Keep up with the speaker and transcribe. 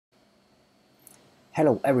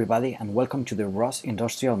Hello everybody and welcome to the ROS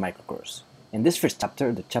Industrial Microcourse. In this first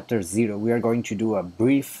chapter, the chapter 0, we are going to do a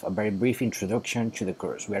very brief introduction to the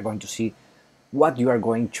course. We are going to see what you are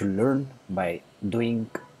going to learn by doing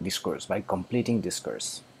this course, by completing this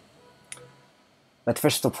course. But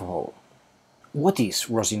first of all, what is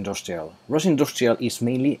ROS Industrial? ROS Industrial is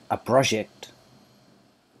mainly a project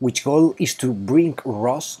which goal is to bring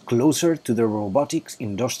ROS closer to the robotics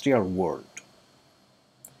industrial world.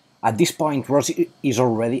 At this point, ROS is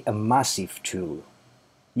already a massive tool,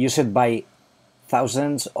 used by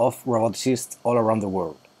thousands of roboticists all around the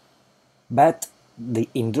world. But the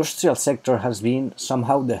industrial sector has been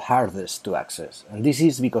somehow the hardest to access, and this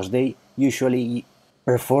is because they usually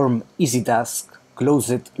perform easy tasks,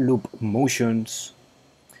 closed-loop motions,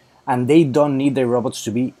 and they don't need the robots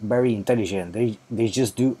to be very intelligent, they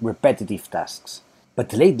just do repetitive tasks.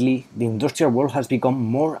 But lately, the industrial world has become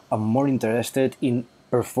more and more interested in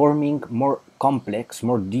performing more complex,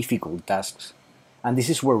 more difficult tasks, and this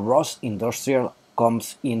is where ROS Industrial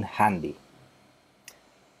comes in handy.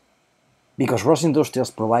 Because ROS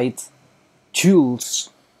Industrials provides tools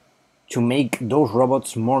to make those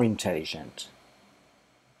robots more intelligent.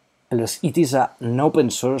 Plus, it is an open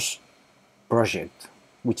source project,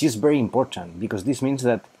 which is very important because this means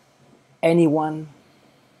that anyone,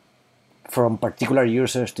 from particular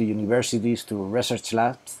users to universities to research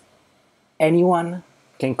labs, anyone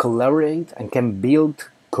can collaborate and can build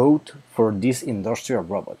code for these industrial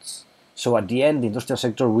robots. So at the end, the industrial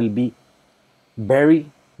sector will be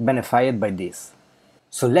very benefited by this.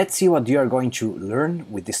 So let's see what you are going to learn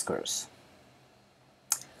with this course.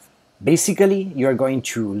 Basically, you are going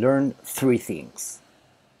to learn three things.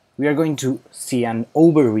 We are going to see an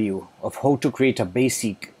overview of how to create a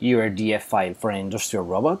basic URDF file for an industrial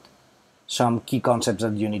robot, some key concepts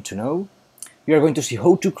that you need to know. You are going to see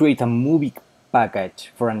how to create a MoveIt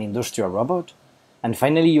package for an industrial robot, and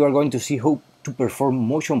finally you are going to see how to perform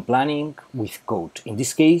motion planning with code. In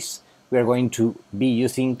this case, we are going to be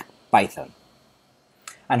using Python.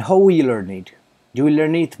 And how will you learn it? You will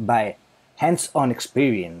learn it by hands-on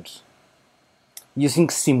experience, using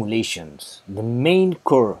simulations. The main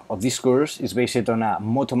core of this course is based on a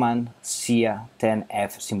Moto SIA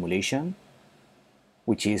 10F simulation,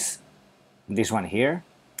 which is this one here.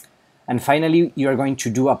 And finally, you are going to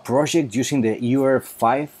do a project using the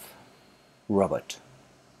UR5 robot.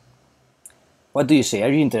 What do you say? Are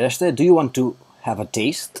you interested? Do you want to have a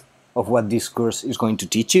taste of what this course is going to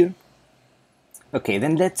teach you? Okay,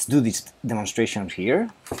 then let's do this demonstration here.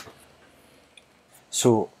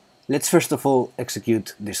 So let's first of all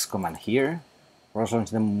execute this command here. ROS launch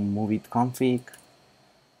the MoveIt config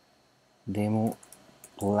demo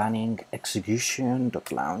planning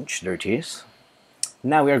execution.launch. There it is.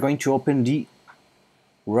 Now we are going to open the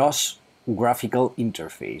ROS graphical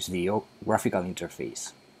interface,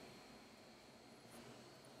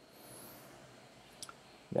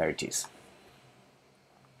 There it is.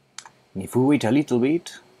 And if we wait a little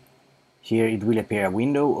bit, here it will appear a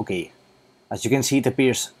window. Okay, as you can see, it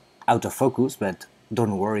appears out of focus, but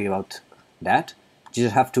don't worry about that. You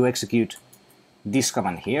just have to execute this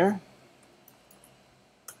command here.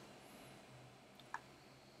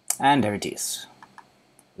 And there it is.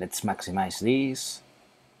 Let's maximize this.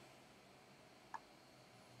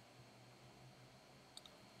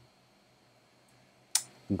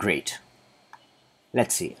 Great.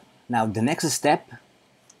 Let's see. Now the next step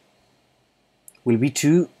will be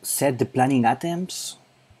to set the planning items.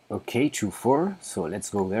 Okay, to 4. So let's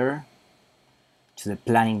go there to the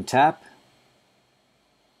planning tab,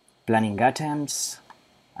 planning items,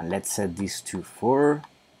 and let's set this to 4.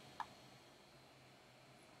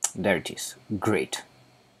 There it is. Great.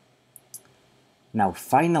 Now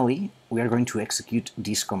finally, we are going to execute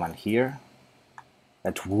this command here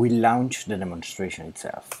that will launch the demonstration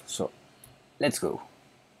itself. So let's go.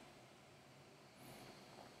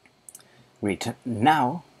 Great.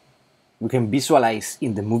 Now we can visualize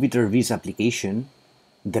in the MoveIt application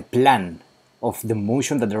the plan of the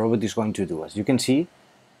motion that the robot is going to do. As you can see,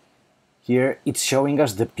 here it's showing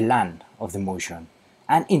us the plan of the motion.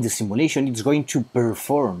 And in the simulation, it's going to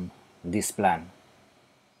perform this plan.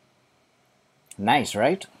 Nice,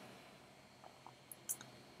 right?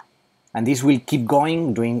 And this will keep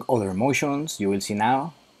going, doing other motions. You will see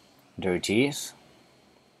now. There it is.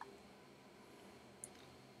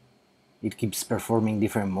 It keeps performing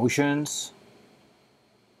different motions.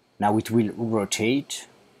 Now it will rotate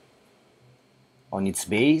on its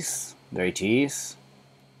base. There it is.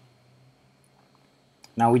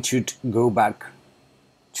 Now it should go back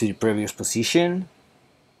to the previous position.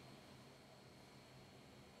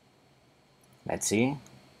 Let's see.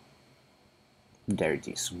 There it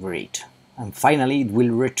is. Great. and finally it will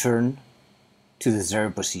return to the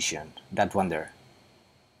 0 position, that one there,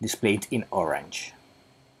 displayed in orange.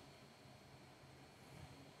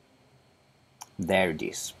 There it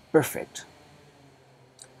is, perfect.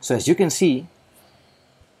 So as you can see,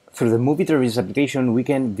 through the MoveIt application we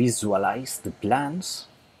can visualize the plans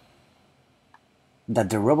that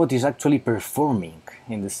the robot is actually performing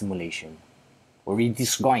in the simulation, or it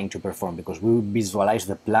is going to perform, because we will visualize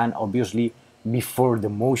the plan obviously before the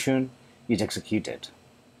motion is executed,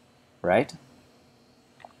 right?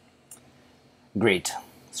 Great,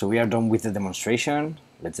 so we are done with the demonstration.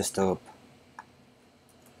 Let's stop.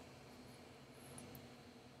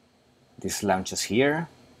 This launches here.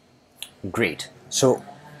 Great, so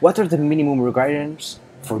what are the minimum requirements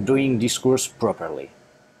for doing this course properly?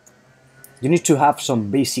 You need to have some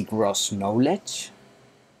basic ROS knowledge.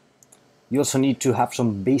 You also need to have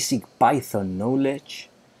some basic Python knowledge,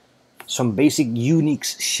 some basic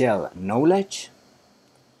Unix shell knowledge,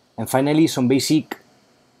 and finally some basic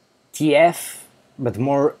TF, but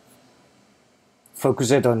more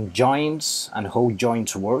focused on joints and how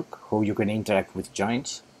joints work, how you can interact with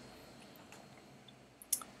joints.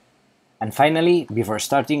 And finally, before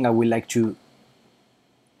starting, I would like to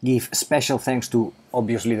give special thanks to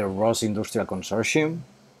obviously the ROS Industrial Consortium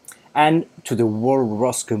and to the World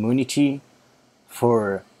ROS community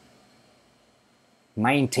for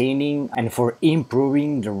maintaining and for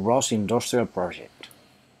improving the ROS Industrial project.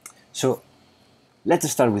 So let's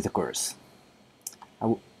start with the course.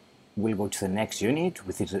 We'll go to the next unit,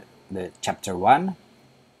 which is the chapter 1.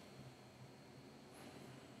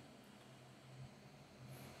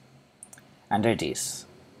 And there it is.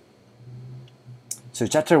 So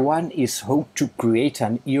chapter 1 is how to create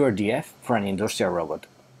an URDF for an industrial robot.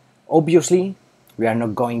 Obviously, we are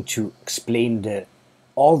not going to explain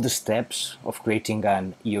all the steps of creating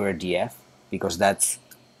an URDF, because that's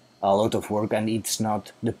a lot of work and it's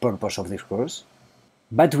not the purpose of this course.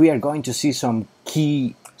 But we are going to see some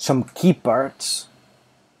key parts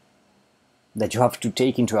that you have to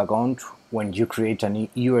take into account when you create an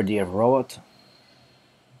URDF robot,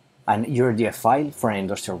 an URDF file for an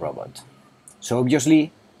industrial robot. So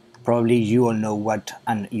obviously, probably you all know what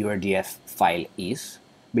an URDF file is.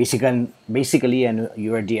 Basically, an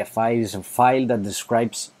URDF file is a file that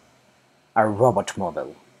describes a robot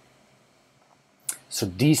model. So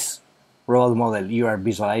this robot model you are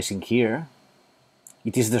visualizing here,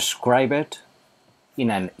 it is described in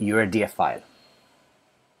an URDF file.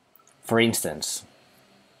 For instance,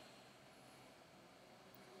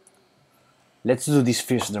 let's do this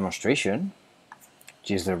first demonstration,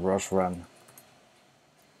 which is the ROS run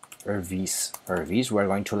RVs. We're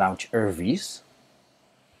going to launch RVs,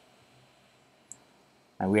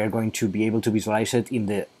 and we are going to be able to visualize it in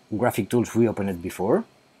the graphic tools we opened before.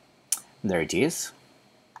 There it is.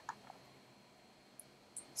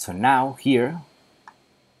 So now here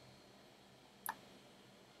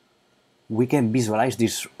we can visualize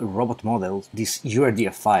this robot model, this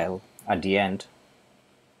URDF file at the end,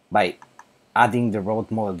 by adding the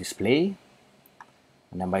robot model display,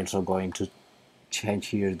 and I'm also going to change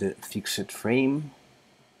here the fixed frame.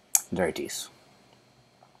 There it is.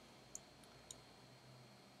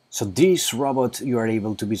 So this robot you are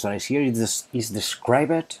able to visualize here is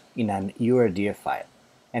described in an URDF file.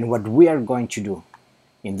 And what we are going to do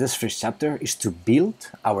in this first chapter is to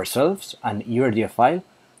build ourselves an URDF file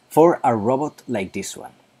for a robot like this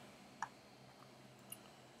one.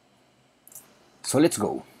 So let's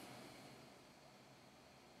go.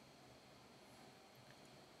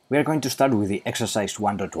 We are going to start with the exercise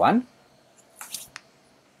 1.1.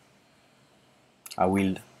 I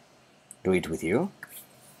will do it with you.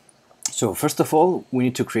 So first of all, we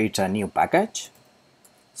need to create a new package.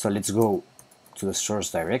 So let's go to the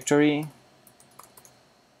source directory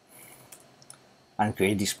and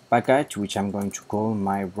create this package, which I'm going to call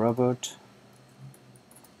my robot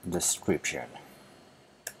description.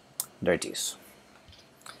 There it is.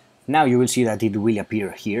 Now you will see that it will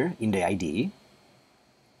appear here in the IDE.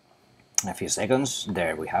 In a few seconds,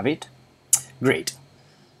 there we have it. Great.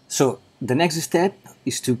 So the next step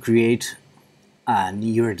is to create an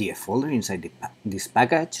URDF folder inside this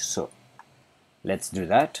package. So let's do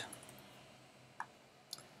that.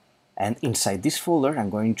 And inside this folder, I'm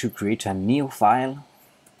going to create a new file,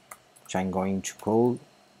 which I'm going to call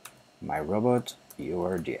my robot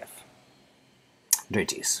URDF. There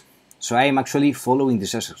it is. So I am actually following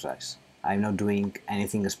this exercise. I'm not doing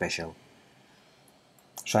anything special.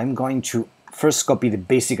 So I'm going to first copy the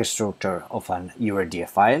basic structure of an URDF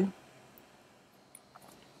file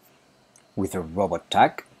with a robot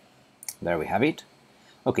tag. There we have it.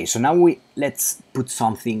 Okay, so now let's put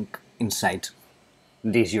something inside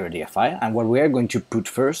this URDF file, and what we are going to put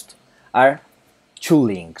first are two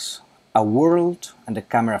links, a world and a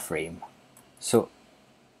camera frame. So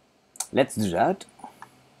let's do that.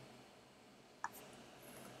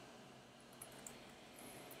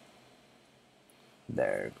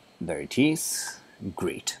 There it is.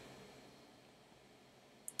 Great.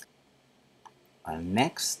 And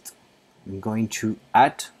next, I'm going to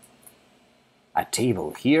add a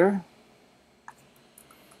table here.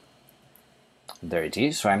 There it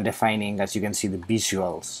is. So I'm defining, as you can see, the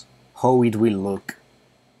visuals, how it will look,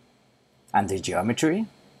 and the geometry,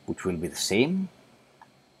 which will be the same.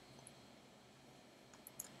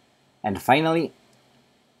 And finally,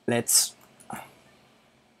 let's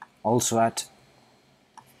also add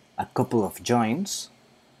a couple of joins.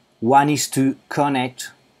 One is to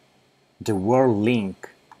connect the world link,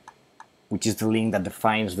 which is the link that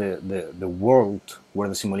defines the world where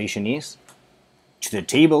the simulation is, to the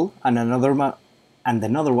table, and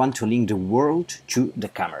another one to link the world to the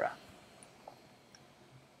camera.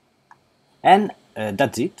 And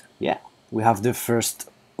that's it. Yeah, we have the first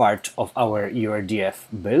part of our URDF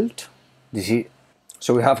build.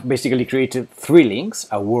 So we have basically created three links,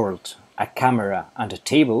 a world, a camera, and a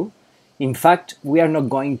table. In fact, we are not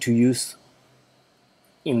going to use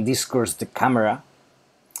in this course the camera,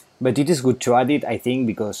 but it is good to add it, I think,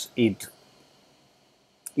 because it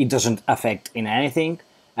doesn't affect in anything.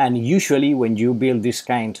 And usually when you build this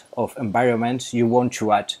kind of environments, you want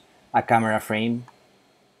to add a camera frame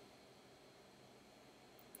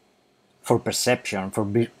for perception,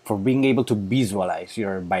 for being able to visualize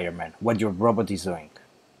your environment, what your robot is doing.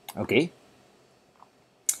 Okay?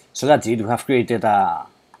 So that's it. We have created a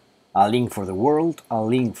link for the world, a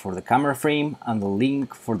link for the camera frame, and a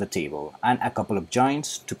link for the table, and a couple of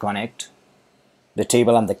joins to connect the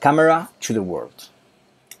table and the camera to the world.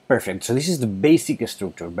 Perfect. So this is the basic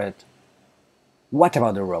structure, but what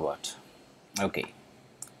about the robot? Okay,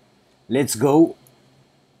 let's go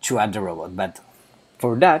to add the robot, but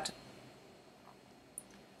for that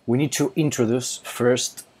we need to introduce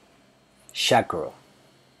first Chakro.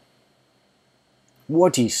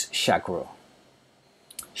 What is Chakro?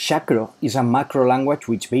 Chakro is a macro language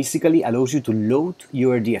which basically allows you to load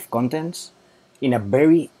URDF contents in a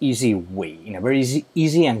very easy way, in a very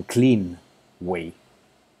easy and clean way.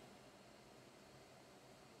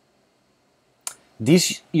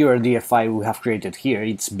 This URDF file we have created here,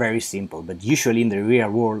 it's very simple, but usually in the real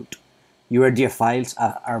world, URDF files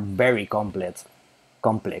are very complex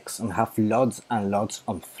and have lots and lots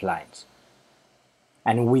of lines.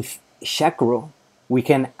 And with Chakro, we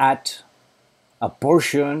can add a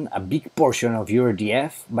big portion of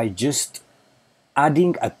URDF by just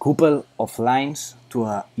adding a couple of lines to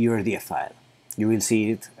a URDF file. You will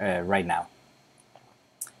see it right now.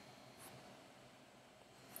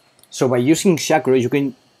 So by using Chakro, you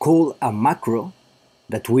can call a macro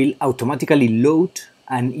that will automatically load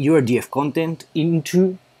an URDF content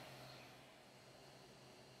into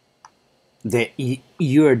the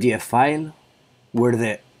URDF file where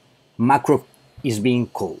the macro is being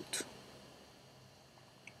called.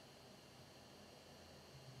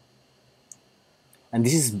 And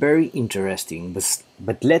this is very interesting,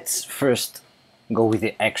 but let's first go with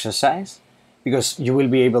the exercise, because you will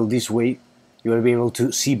be able this way, you will be able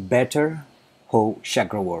to see better how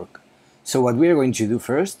Chakro works. So what we are going to do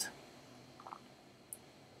first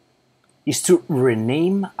is to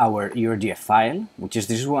rename our URDF file, which is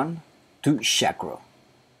this one, to Chakro.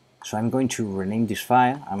 So I'm going to rename this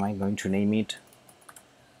file, and I'm going to name it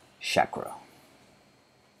Chakro.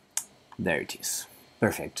 There it is.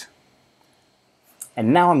 Perfect.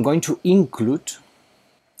 And now I'm going to include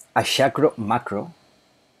a Chakro macro,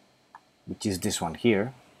 which is this one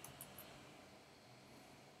here.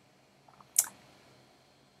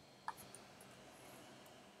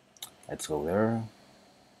 Let's go there.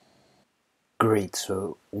 Great,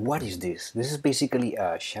 so what is this? This is basically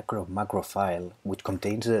a Chakro macro file which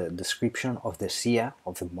contains a description of the SIA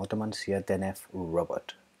of the Motoman SIA10F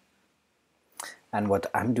robot. And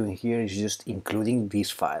what I'm doing here is just including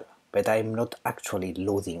this file, but I'm not actually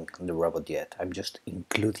loading the robot yet, I'm just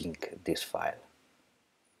including this file.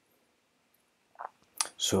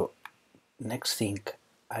 So next thing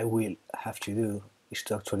I will have to do is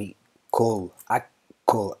to actually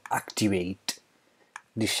activate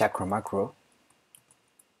this Chakro macro,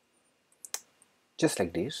 just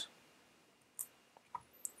like this.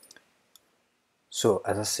 So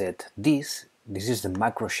as I said, this is the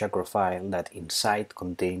macro Chakro file that inside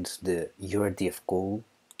contains the URDF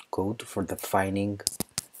code for defining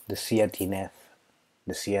the SIA10F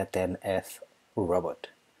robot.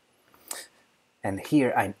 And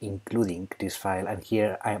here I'm including this file, and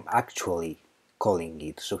here I'm actually calling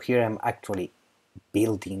it. So here I'm actually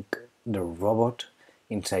building the robot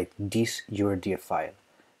inside this URDF file,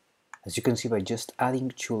 as you can see, by just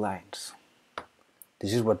adding 2 lines.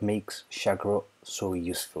 This is what makes Chakro so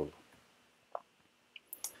useful.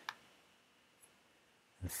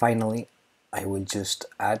 And finally, I will just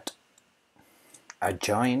add a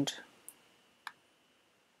joint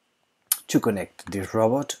to connect this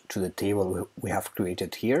robot to the table we have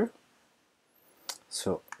created here.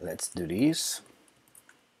 So let's do this.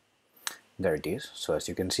 There it is. So as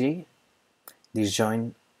you can see, this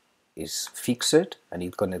joint is fixed and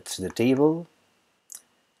it connects the table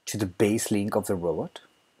to the base link of the robot,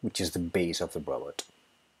 which is the base of the robot.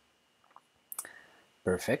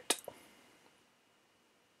 Perfect.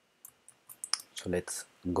 So let's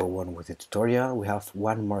go on with the tutorial. We have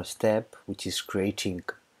one more step, which is creating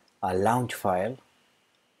a launch file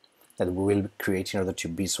that we will create in order to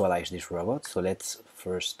visualize this robot. So let's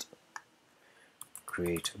first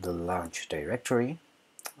create the launch directory,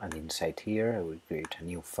 and inside here I will create a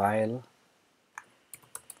new file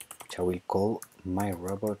which I will call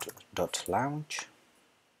myrobot.launch,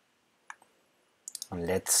 and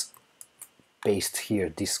let's paste here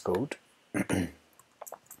this code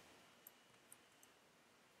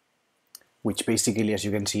which basically, as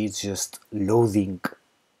you can see, it's just loading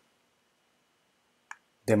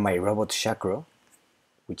the myrobot Chakro,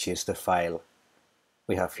 which is the file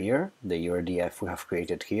we have here, the URDF we have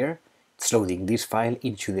created here. It's loading this file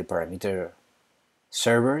into the parameter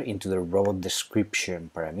server, into the robot description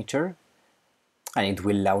parameter, and it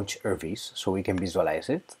will launch ROS so we can visualize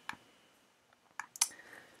it.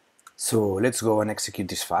 So let's go and execute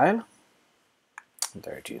this file.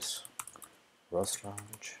 There it is. ROS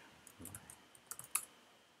launch,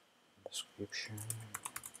 description,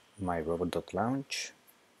 myrobot.launch.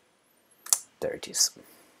 There it is.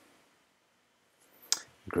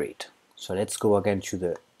 Great. So let's go again to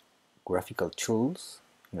the graphical tools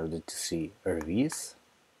in order to see ROS.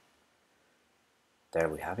 There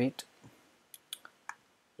we have it.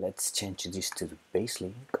 Let's change this to the base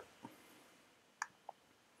link,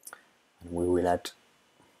 and we will add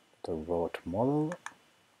the robot model.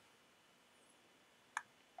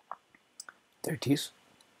 There it is.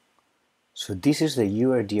 So this is the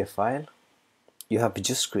URDF file you have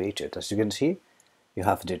just created. As you can see, you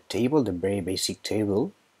have the table, the very basic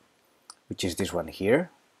table, which is this one here.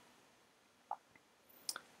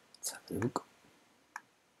 Let's have a look.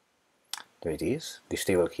 There it is, this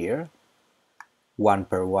table here, 1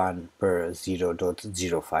 per 1 per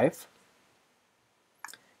 0.05.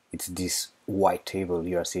 It's this white table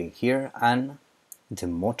you are seeing here, and the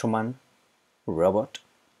Motoman robot,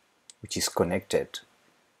 which is connected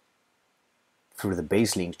through the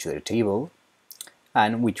base link to the table,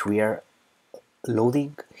 and which we are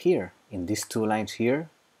loading here in these 2 lines here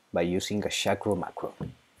by using a Chakro macro.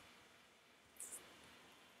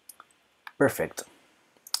 Perfect.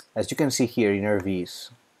 As you can see here in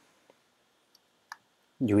ROS,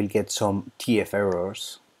 you will get some TF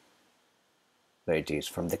errors. There it is,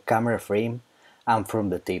 from the camera frame and from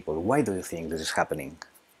the table. Why do you think this is happening?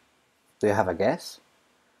 Do you have a guess?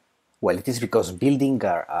 Well, it is because building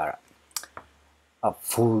a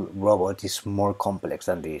full robot is more complex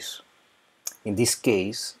than this. In this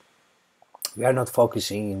case, we are not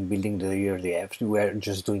focusing in building the URDF, we are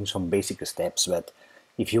just doing some basic steps, but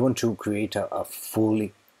if you want to create a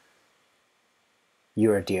fully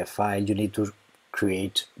URDF file, you need to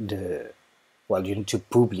create you need to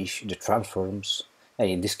publish the transforms,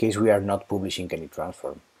 and in this case we are not publishing any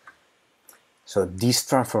transform. So these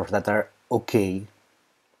transforms that are okay,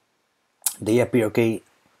 they appear okay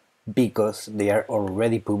because they are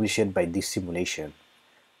already published by this simulation,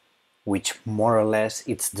 which more or less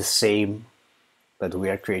it's the same that we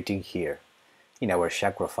are creating here in our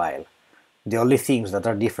Chakro file. The only things that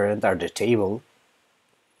are different are the table,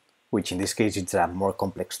 which in this case it's a more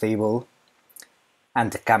complex table,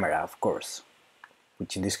 and the camera, of course,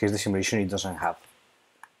 which in this case the simulation it doesn't have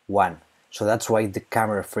one. So that's why the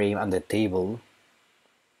camera frame and the table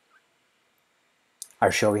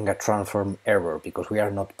are showing a transform error, because we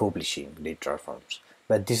are not publishing the transforms.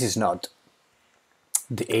 But this is not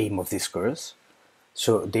the aim of this course.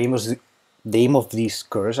 So the aim of this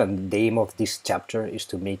course and the aim of this chapter is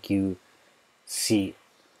to make you see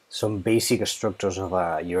some basic structures of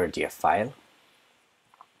a URDF file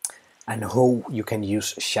and how you can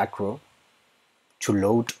use Chakro to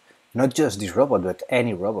load not just this robot but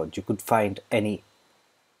any robot. You could find any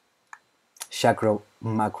Chakro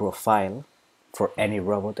macro file for any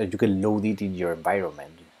robot and you can load it in your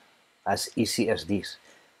environment as easy as this.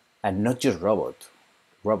 And not just robots,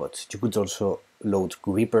 you could also load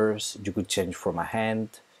grippers. You could change from a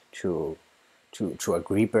hand to to a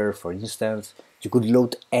gripper, for instance. You could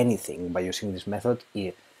load anything by using this method,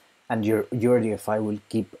 and your URDF file will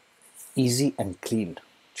keep easy and clean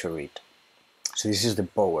to read. So this is the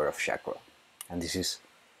power of Chakra, and this is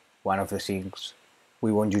one of the things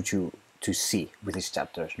we want you to see with these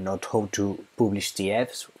chapters, not how to publish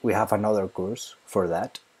TFs. We have another course for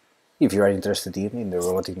that, if you are interested in the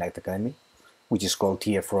Robotic Night Academy, which is called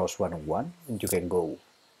TF ROS 101, and you can go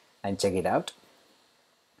and check it out.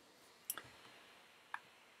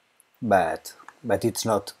 But it's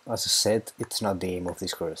not, as I said, it's not the aim of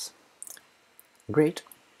this course. Great.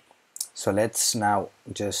 So let's now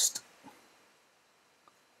just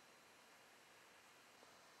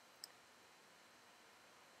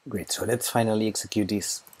Great, so let's finally execute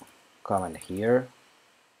this command here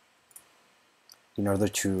in order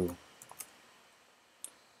to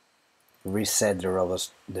reset the robot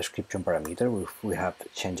description parameter. We have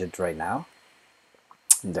changed it right now.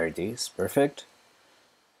 There it is, perfect.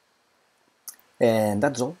 And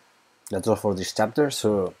that's all. That's all for this chapter,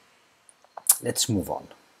 so let's move on.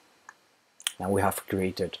 Now we have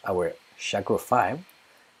created our Chakra file,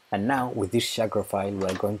 and now with this Chakra file we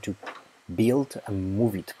are going to build a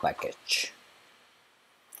MoveIt package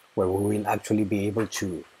where we will actually be able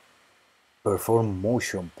to perform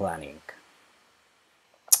motion planning.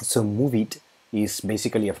 So MoveIt is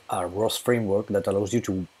basically a ROS framework that allows you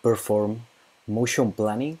to perform motion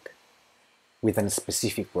planning with a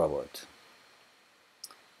specific robot.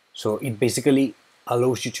 So it basically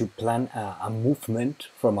allows you to plan a movement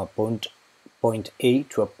from a point A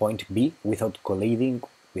to a point B without colliding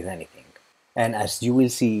with anything. And as you will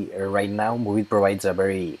see right now, MoveIt provides a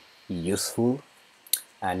very useful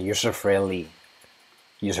and user-friendly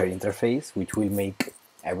user interface, which will make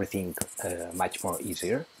everything much more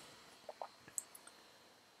easier.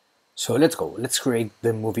 So let's go. Let's create the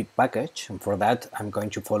MoveIt package, and for that I'm going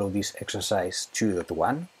to follow this exercise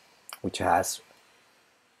 2.1, which has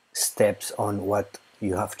steps on what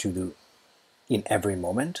you have to do in every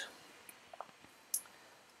moment.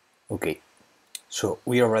 Okay. So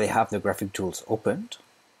we already have the graphic tools opened.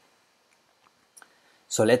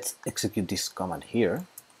 So let's execute this command here.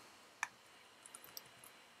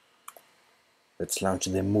 Let's launch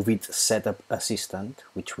the MoveIt setup assistant,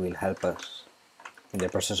 which will help us in the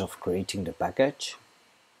process of creating the package.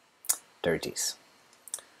 There it is.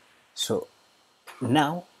 So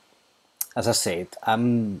now, as I said,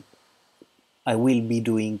 I will be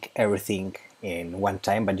doing everything in one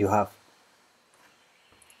time, but you have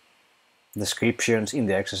descriptions in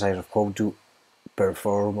the exercise of how to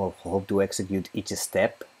perform or how to execute each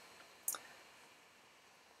step.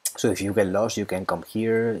 So if you get lost, you can come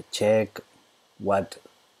here, check what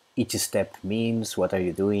each step means, what are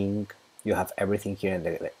you doing. You have everything here in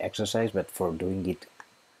the exercise, but for doing it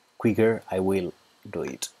quicker, I will do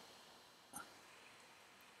it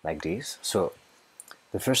like this. So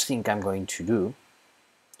the first thing I'm going to do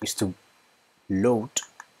is to load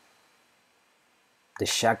the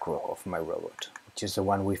Chakra of my robot, which is the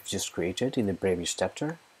one we've just created in the previous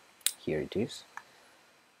chapter. Here it is.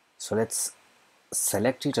 So let's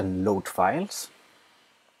select it and load files,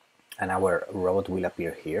 and our robot will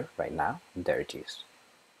appear here right now. There it is.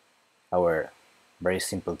 Our very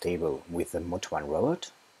simple table with the Moto 1 robot.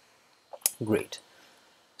 Great.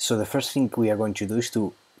 So the first thing we are going to do is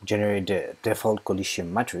to generate the default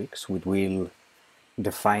collision matrix, which will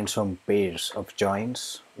define some pairs of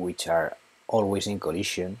joints which are always in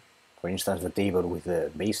collision. For instance, the table with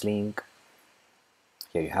the base link.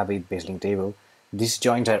 Here you have it, base link table. These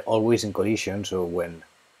joints are always in collision, so when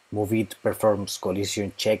MoveIt performs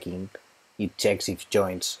collision checking, it checks if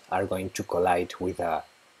joints are going to collide with a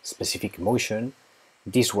specific motion.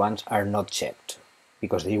 These ones are not checked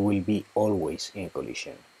because they will be always in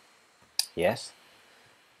collision. Yes?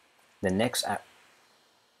 The next,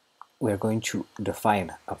 we are going to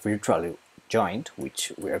define a virtual joint,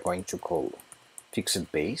 which we are going to call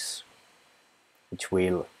fixed base, which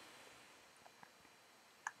will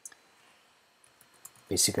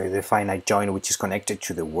basically define a joint which is connected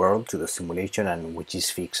to the world, to the simulation, and which is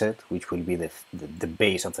fixed, which will be the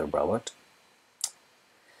base of the robot.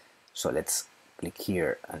 So let's click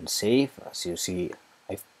here and save. As you see,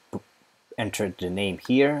 I've entered the name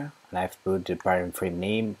here, and I've put the parent frame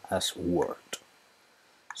name as Word.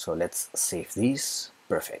 So let's save this.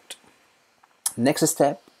 Perfect. Next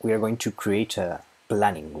step, we are going to create a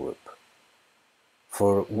planning group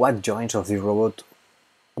for what joints of the robot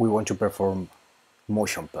we want to perform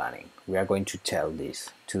motion planning. We are going to tell this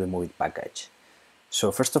to the MoveIt package.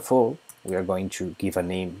 So first of all, we are going to give a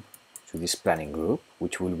name to this planning group,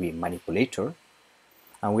 which will be manipulator,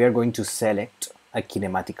 and we are going to select a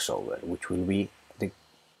kinematic solver, which will be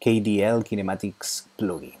KDL kinematics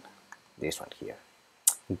plugin, this one here.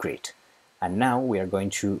 Great. And now we are going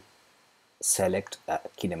to select a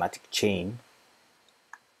kinematic chain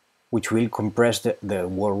which will compress the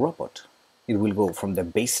whole robot. It will go from the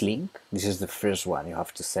base link, this is the first one you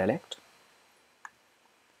have to select.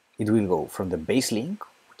 It will go from the base link,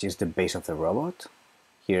 which is the base of the robot.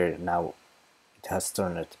 Here now it has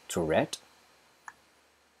turned to red.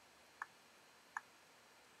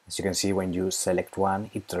 As you can see, when you select one,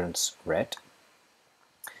 it turns red.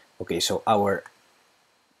 Okay, so our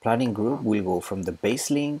planning group will go from the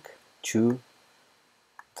base link to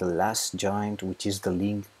the last joint, which is the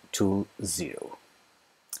link to 0.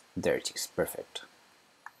 There it is, perfect.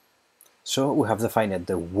 So we have defined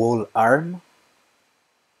the whole arm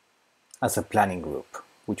as a planning group,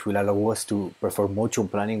 which will allow us to perform motion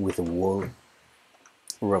planning with the whole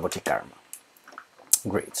robotic arm.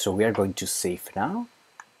 Great, so we are going to save now.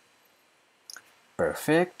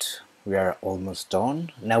 Perfect, we are almost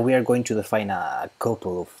done. Now we are going to define a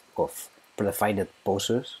couple of predefined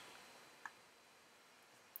poses.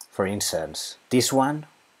 For instance, this one,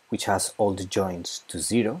 which has all the joints to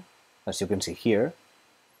 0, as you can see here,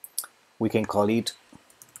 we can call it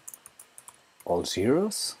all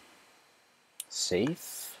zeros.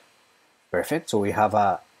 Save. Perfect, so we have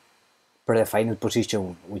a predefined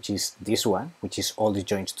position, which is this one, which is all the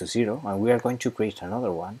joints to 0, and we are going to create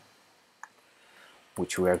another one,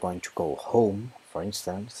 which we are going to call home, for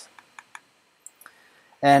instance.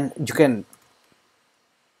 And you can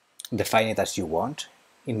define it as you want.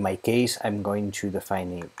 In my case, I'm going to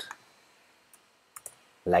define it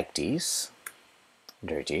like this.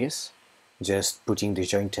 There it is. Just putting the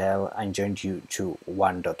joint L and joint U to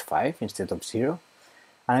 1.5 instead of 0.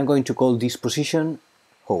 And I'm going to call this position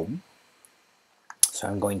home. So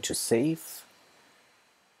I'm going to save.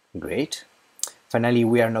 Great. Finally,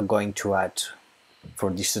 we are not going to add,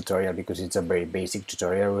 for this tutorial, because it's a very basic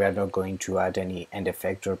tutorial, we are not going to add any end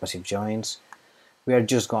effect or passive joints. We are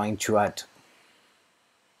just going to add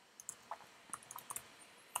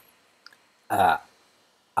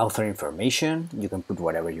author information. You can put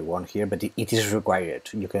whatever you want here, but it is required.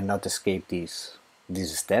 You cannot escape this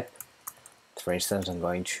step. For instance, I'm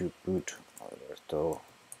going to put Alberto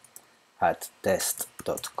at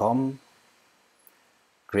test.com.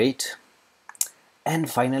 Great. And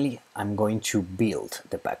finally, I'm going to build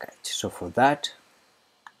the package. So for that,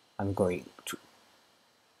 I'm going to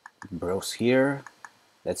browse here.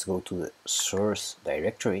 Let's go to the source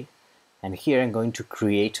directory. And here I'm going to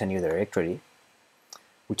create a new directory,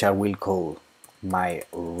 which I will call my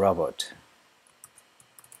robot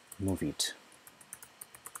MoveIt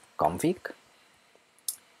config.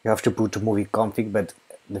 You have to put MoveIt config, but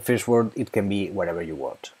the first word, it can be whatever you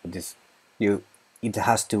want. It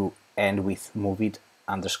has to end with MoveIt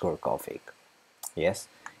underscore config. Yes,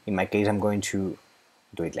 in my case, I'm going to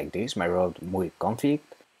do it like this, my robot MoveIt config.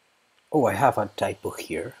 Oh, I have a typo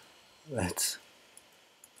here. That's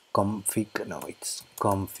config, no, it's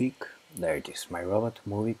config. There it is, my robot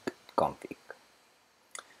MoveIt config.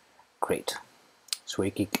 Great. So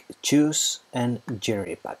we click choose and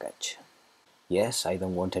generate package. Yes, I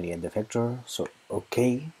don't want any end effector, so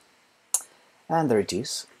okay. And there it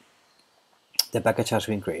is. The package has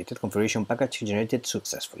been created, configuration package generated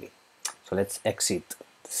successfully. So let's exit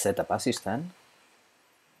the setup assistant.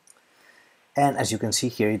 And as you can see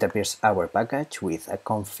here, it appears our package with a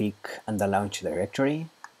config and a launch directory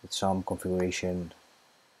with some configuration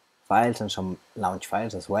files and some launch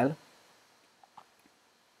files as well.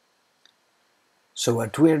 So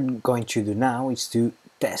what we're going to do now is to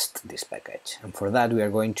test this package, and for that we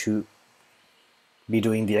are going to be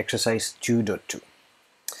doing the exercise 2.2.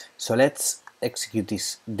 So let's execute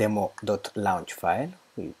this demo.launch file,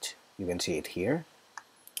 which you can see it here,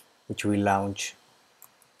 which will launch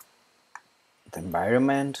the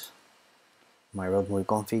environment, my robot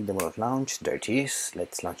config, demo.launch. There it is.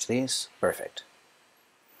 Let's launch this. Perfect.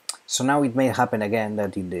 So now it may happen again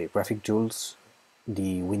that in the graphic tools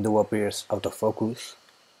the window appears out of focus.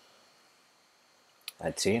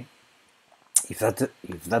 Let's see. If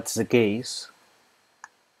that's the case,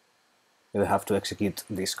 you have to execute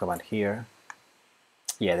this command here.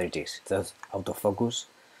 Yeah, there it is. It's out of focus.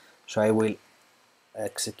 So I will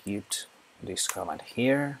execute this command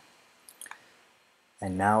here.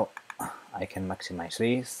 And now I can maximize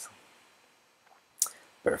this.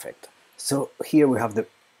 Perfect. So here we have the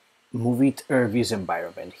MoveIt AirViz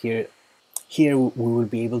environment. Here we will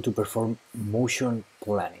be able to perform motion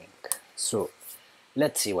planning. So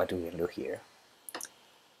let's see what we can do here.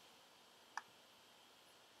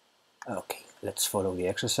 Okay, let's follow the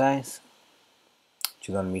exercise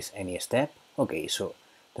to don't miss any step. Okay, so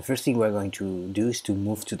the first thing we're going to do is to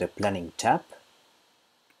move to the planning tab.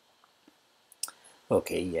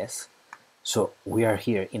 Okay, yes. So we are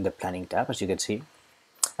here in the planning tab, as you can see.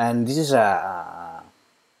 And this is a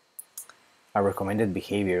recommended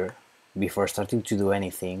behavior. Before starting to do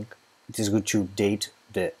anything, it is good to update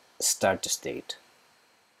the start state.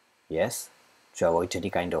 Yes, to avoid any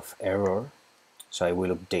kind of error. So I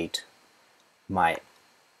will update my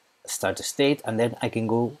start state, and then I can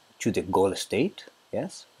go to the goal state.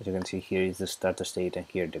 Yes, as you can see, here is the start state and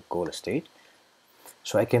here the goal state.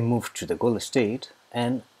 So I can move to the goal state,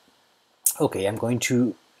 and okay, I'm going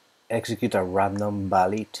to execute a random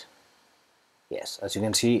valid. Yes, as you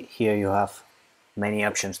can see, here you have many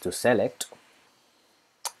options to select.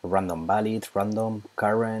 Random valid, random,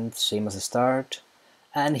 current, same as the start.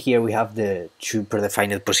 And here we have the two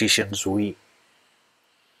predefined positions we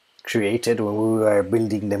created when we were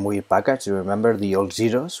building the MoveIt package. You remember the all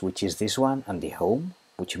zeros, which is this one, and the home,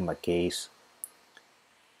 which in my case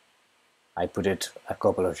I put it a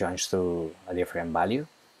couple of joins to a different value.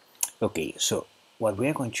 Okay, so what we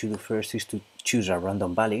are going to do first is to choose a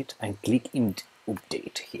random valid and click in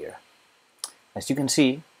update here. As you can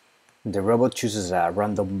see, the robot chooses a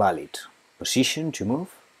random valid position to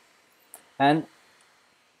move, and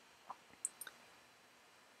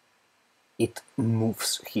it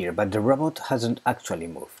moves here, but the robot hasn't actually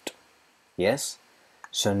moved. Yes,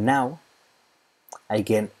 so now I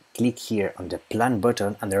can click here on the plan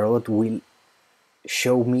button and the robot will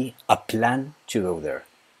show me a plan to go there.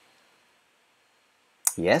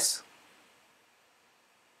 Yes,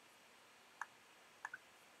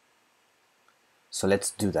 so let's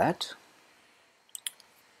do that.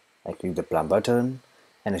 I click the plan button,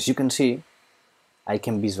 and as you can see, I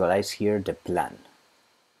can visualize here the plan.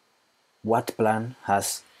 What plan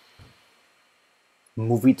has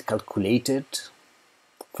MoveIt calculated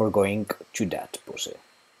for going to that pose?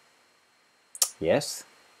 Yes.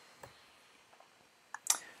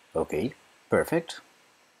 Okay, perfect.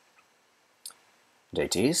 There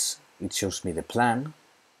it is. It shows me the plan.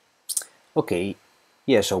 Okay,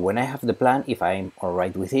 yeah, so when I have the plan, if I'm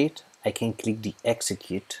alright with it, I can click the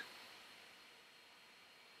execute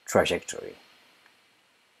trajectory.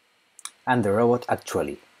 And the robot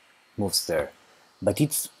actually moves there. But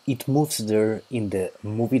it moves there in the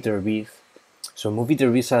MoveIt. So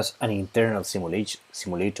MoveIt has an internal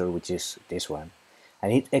simulator, which is this one.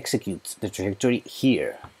 And it executes the trajectory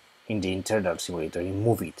here in the internal simulator, in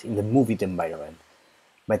MoveIt, in the MoveIt environment.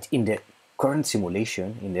 But in the current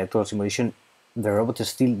simulation, in the actual simulation, the robot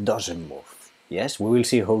still doesn't move. Yes, we will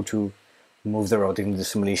see how to move the robot in the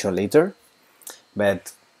simulation later,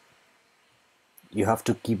 but you have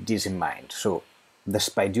to keep this in mind. So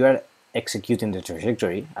despite you are executing the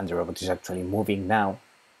trajectory and the robot is actually moving now,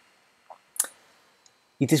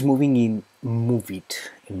 it is moving in MoveIt,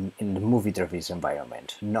 in the MoveIt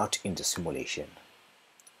environment, not in the simulation.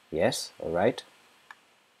 Yes, all right.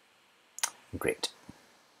 Great.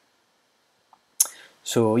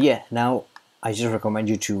 So yeah, now I just recommend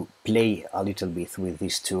you to play a little bit with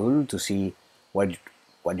this tool to see what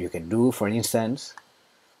you can do. For instance,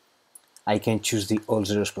 I can choose the all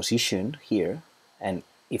zeros position here, and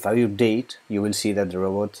if I update, you will see that the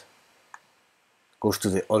robot goes to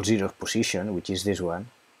the all zeros position, which is this one.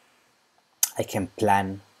 I can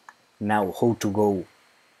plan now how to go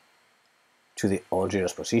to the all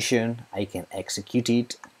zeros position. I can execute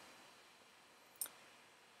it.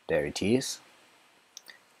 There it is.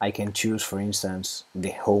 I can choose, for instance,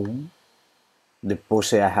 the home, the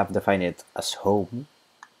pose I have defined it as home,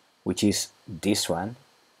 which is this one.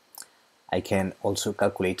 I can also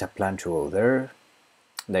calculate a plan to go there.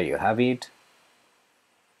 There you have it.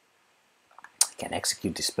 I can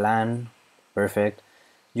execute this plan. Perfect.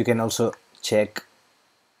 You can also check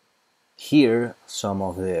here some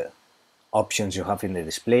of the options you have in the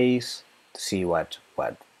displays to see what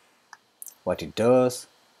it does,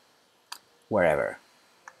 wherever.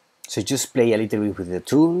 So just play a little bit with the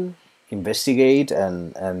tool, investigate,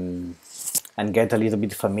 and get a little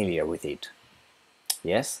bit familiar with it.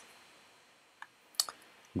 Yes?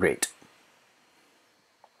 Great.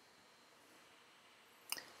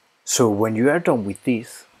 So when you are done with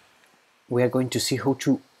this, we are going to see how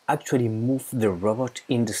to actually move the robot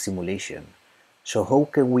in the simulation. So how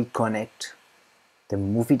can we connect the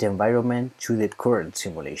MoveIt environment to the current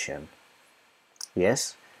simulation?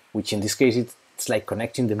 Yes? Which in this case it's like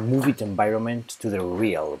connecting the MoveIt environment to the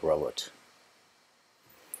real robot.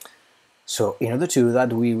 So in order to do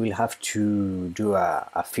that, we will have to do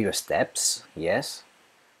a few steps, yes,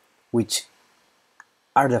 which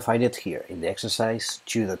are defined here in the exercise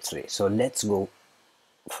 2.3. So let's go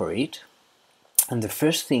for it. And the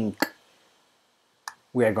first thing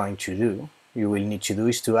we are going to do, you will need to do,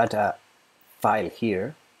 is to add a file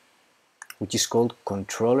here, which is called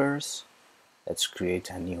controllers. Let's create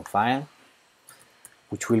a new file,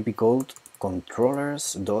 which will be called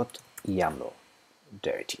controllers.yaml.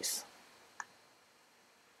 There it is.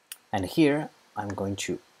 And here I'm going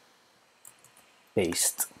to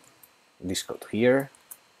paste this code here.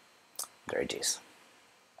 There it is.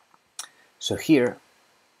 So here,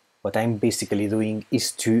 what I'm basically doing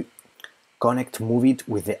is to connect MoveIt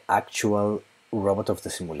with the actual robot of the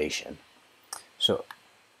simulation. So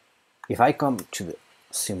if I come to the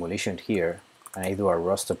simulation here and I do a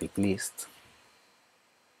ROS topic list,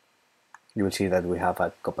 you will see that we have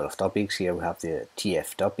a couple of topics. Here we have the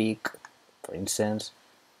TF topic, for instance.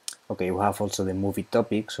 Okay, we have also the MoveIt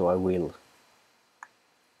topic, so I will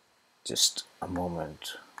just a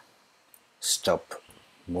moment stop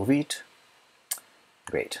MoveIt.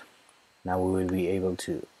 Great. Now we will be able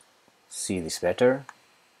to see this better.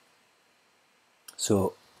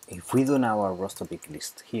 So if we do now our ROS topic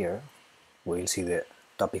list here, we'll see the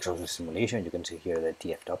topics of the simulation. You can see here the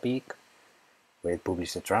TF topic, where it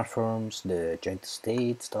publishes the transforms, the joint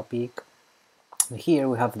states topic. And here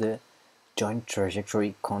we have the joint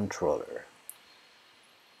trajectory controller.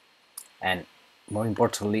 And more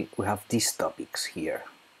importantly, we have these topics here.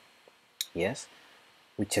 Yes,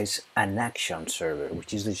 which is an action server,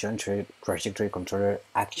 which is the joint trajectory controller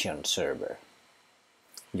action server.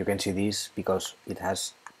 You can see this because it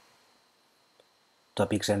has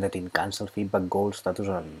topics ended in cancel, feedback, goal, status,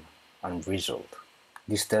 and result.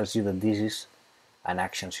 This tells you that this is an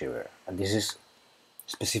action server, and this is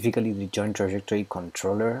specifically the joint trajectory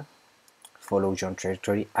controller follow joint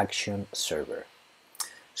trajectory action server.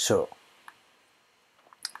 So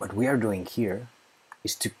what we are doing here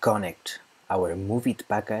is to connect our MoveIt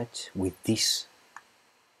package with this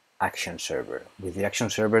action server, with the action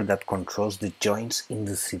server that controls the joints in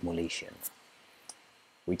the simulation,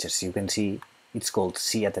 which, as you can see, it's called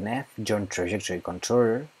C@F joint trajectory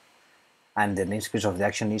controller, and the namespace of the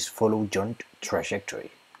action is follow joint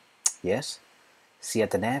trajectory. Yes,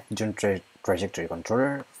 C@F joint trajectory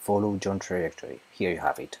controller follow joint trajectory. Here you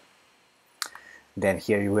have it. Then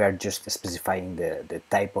here we are just specifying the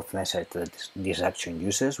type of message that this action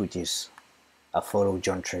uses, which is a follow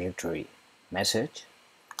joint trajectory message.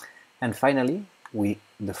 And finally, we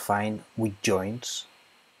define which joints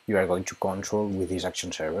you are going to control with this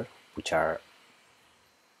action server, which are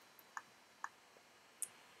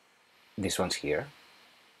these ones here.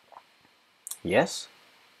 Yes?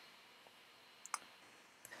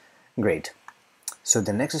 Great. So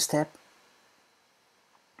the next step,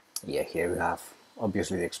 here we have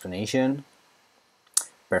obviously the explanation.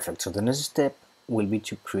 Perfect. So the next step will be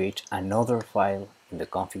to create another file in the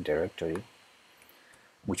config directory,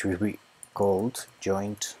 which will be called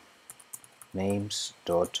joint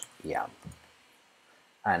names.yaml.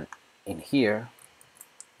 And in here,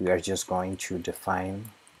 we are just going to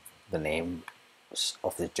define the names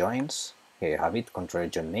of the joints. Here you have it, controller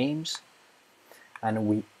joint names. And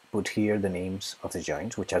we put here the names of the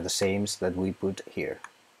joints, which are the same that we put here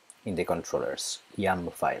in the controllers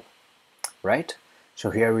YAML file, right?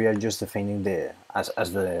 So here we are just defining the, as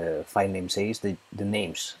the file name says, the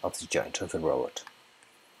names of the joints of the robot.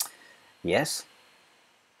 Yes?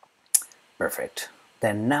 Perfect.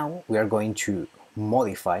 Then now we are going to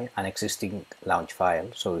modify an existing launch file.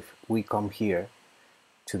 So if we come here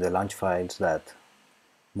to the launch files that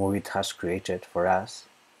MoveIt has created for us,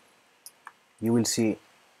 you will see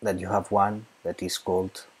that you have one that is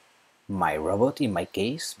called my robot in my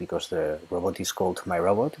case, because the robot is called my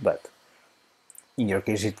robot, but in your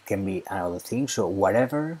case it can be another thing. So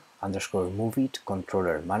whatever underscore MoveIt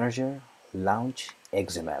controller manager launch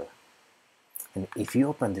XML. And if you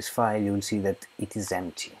open this file, you will see that it is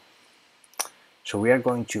empty. So we are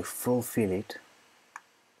going to fulfill it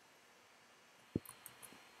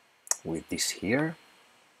with this here.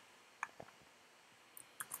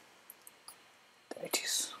 There it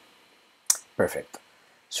is. Perfect.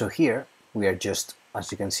 So here we are just,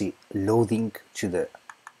 as you can see, loading to the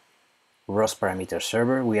ROS parameter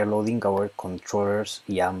server. We are loading our controllers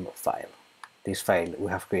YAML file. This file we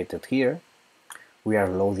have created here, we are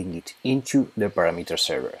loading it into the parameter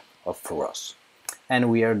server of ROS. And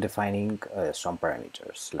we are defining some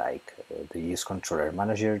parameters like the use controller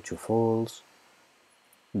manager to false,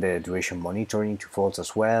 the duration monitoring to false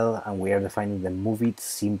as well, and we are defining the MoveIt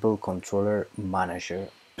simple controller manager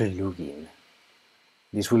plugin.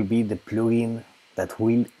 This will be the plugin that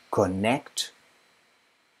will connect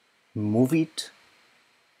MoveIt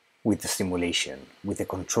with the simulation, with the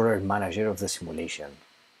controller manager of the simulation,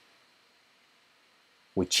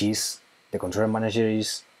 which is, the controller manager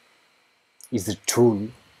is is the tool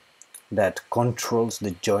that controls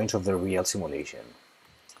the joints of the real simulation.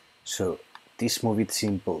 So this MoveIt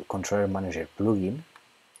Simple Controller Manager plugin,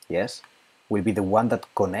 yes, will be the one that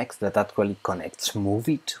actually connects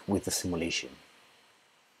MoveIt with the simulation.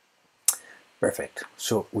 Perfect.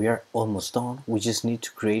 So we are almost done. We just need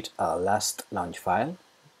to create a last launch file,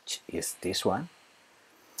 which is this one.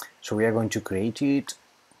 So we are going to create it.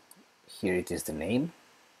 Here it is the name.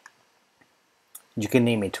 You can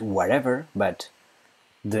name it whatever, but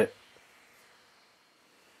the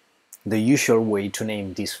usual way to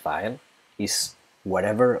name this file is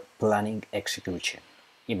whatever planning execution.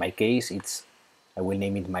 In my case, I will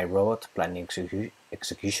name it my robot planning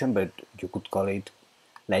execution, but you could call it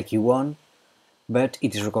like you want, but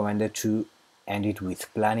it is recommended to end it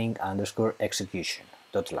with planning underscore execution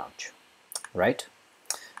dot launch, right?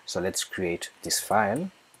 So let's create this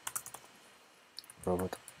file,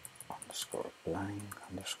 robot underscore planning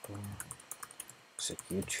underscore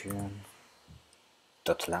execution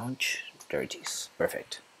dot launch. There it is.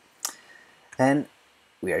 Perfect. And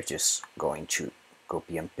we are just going to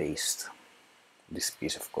copy and paste this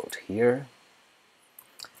piece of code here.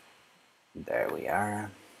 There we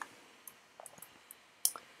are.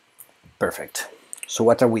 Perfect. So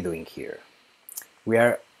what are we doing here? We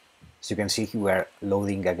are, as you can see, we are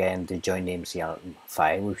loading again the join name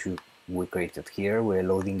file which we created here. We're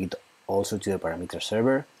loading it also to the parameter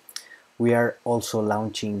server. We are also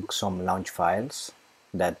launching some launch files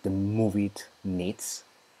that the MoveIt needs.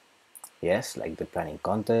 Yes, like the planning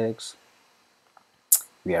context.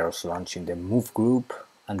 We are also launching the move group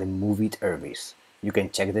and the MoveIt ROS. You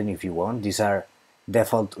can check them if you want. These are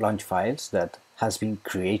default launch files that has been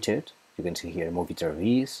created. You can see here MoveIt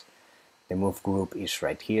ROS. The move group is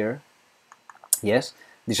right here. Yes,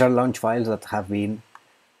 these are launch files that have been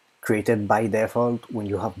created by default when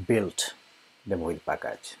you have built the MoveIt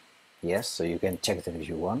package. Yes, so you can check them if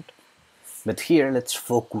you want. But here let's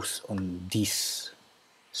focus on this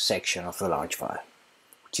section of the launch file,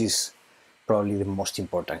 which is probably the most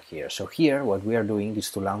important here. So here what we are doing is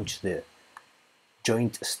to launch the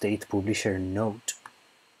joint state publisher node.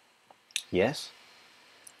 Yes.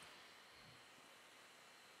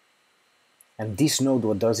 And this node,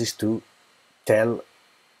 what does is to tell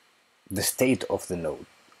the state of the node,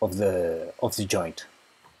 of the joint,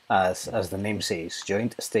 as the name says,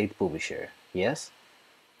 joint state publisher. Yes.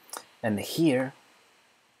 And here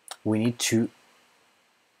we need to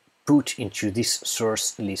put into this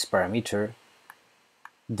source list parameter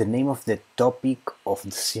the name of the topic of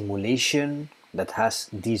the simulation that has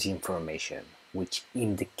this information, which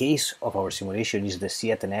in the case of our simulation is the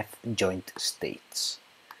C@F joint states.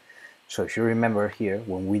 So if you remember here,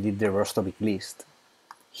 when we did the ROS topic list,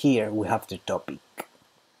 here we have the topic.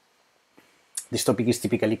 This topic is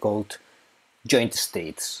typically called joint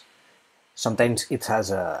states. Sometimes it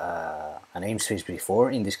has a namespace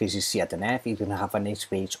before. In this case it's C@F. It can have a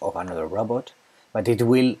namespace of another robot, but it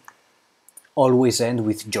will always end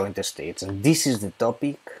with joint states. And this is the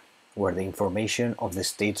topic where the information of the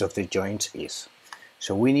states of the joints is.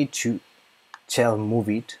 So we need to tell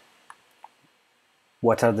MoveIt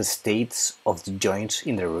what are the states of the joints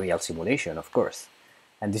in the real simulation, of course.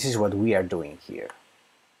 And this is what we are doing here.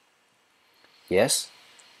 Yes,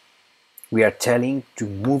 we are telling to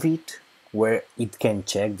MoveIt where it can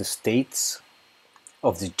check the states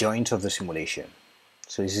of the joints of the simulation.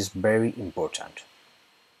 So this is very important.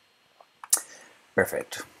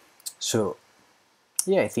 Perfect. So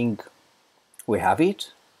yeah, I think we have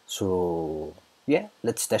it. So yeah,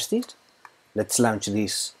 let's test it. Let's launch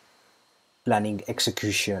this planning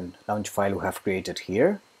execution launch file we have created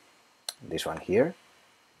here. This one here.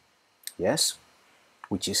 Yes,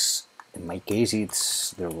 which is, in my case,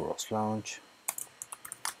 it's the ROS launch,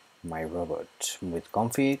 my robot with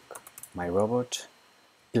config, my robot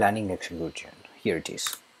planning execution. Here it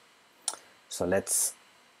is. So let's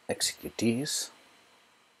execute this.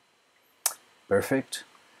 Perfect.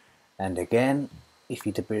 And again, if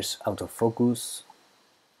it appears out of focus,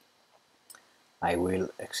 I will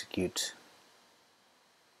execute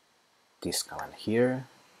this command here.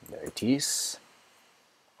 There it is.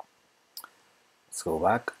 Let's go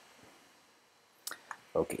back.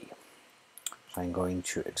 Okay, so I'm going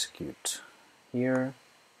to execute here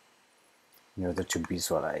in order to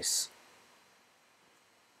visualize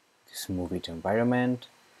this MoveIt environment.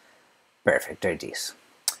 Perfect, there it is.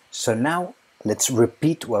 So now let's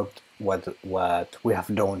repeat what we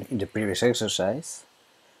have done in the previous exercise,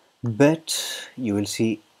 but you will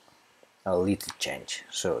see a little change.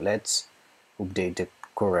 So let's update the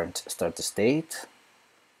current start state.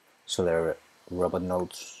 So there are robot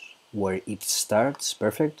nodes where it starts.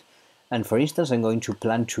 Perfect. And for instance, I'm going to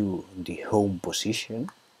plan to the home position.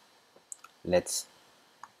 Let's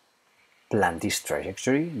plan this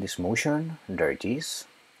trajectory, this motion. There it is.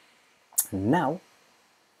 Now,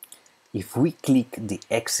 if we click the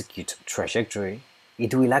execute trajectory,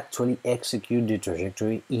 it will actually execute the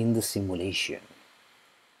trajectory in the simulation,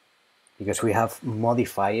 because we have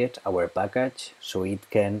modified our package so it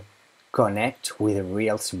can connect with a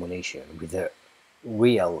real simulation, with a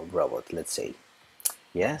real robot, let's say.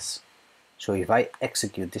 Yes? So if I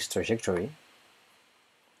execute this trajectory,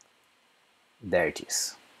 there it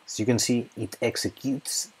is. As you can see, it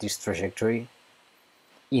executes this trajectory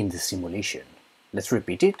in the simulation. Let's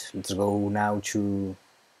repeat it. Let's go now to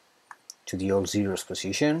the all zeros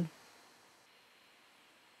position.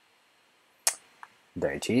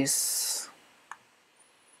 There it is.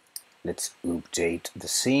 Let's update the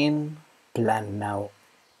scene. Plan now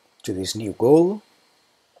to this new goal.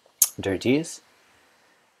 There it is.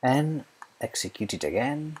 And execute it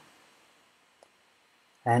again.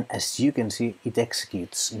 And as you can see, it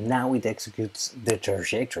executes. Now it executes the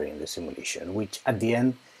trajectory in the simulation, which at the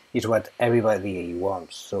end is what everybody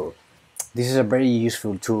wants. So this is a very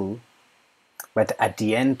useful tool, but at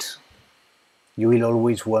the end you will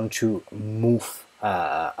always want to move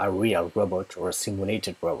a real robot or a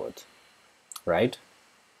simulated robot, right?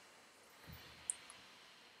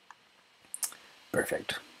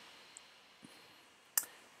 Perfect.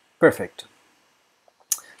 Perfect.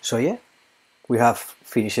 So yeah, we have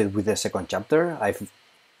finished with the second chapter. I've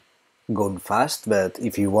gone fast, but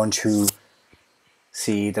if you want to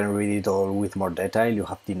see it and read it all with more detail, you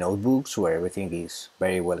have the notebooks where everything is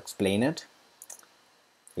very well explained.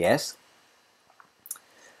 Yes?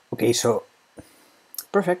 Okay, so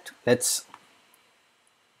perfect. Let's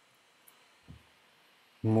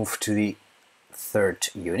move to the third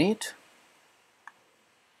unit,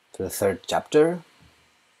 to the third chapter.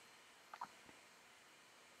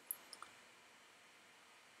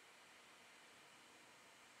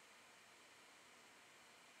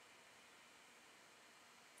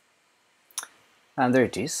 And there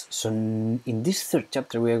it is. So in this third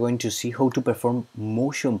chapter we are going to see how to perform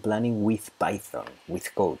motion planning with Python,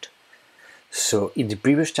 with code. So in the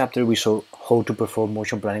previous chapter we saw how to perform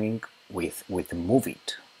motion planning with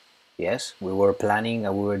MoveIt. Yes, we were planning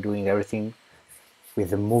and we were doing everything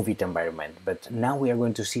with the MoveIt environment, but now we are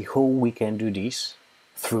going to see how we can do this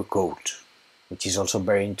through code, which is also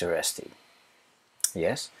very interesting.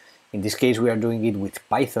 Yes, in this case we are doing it with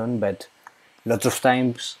Python, but lots of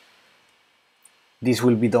times this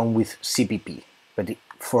will be done with CPP, but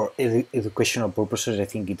for educational purposes I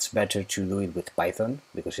think it's better to do it with Python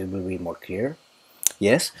because it will be more clear.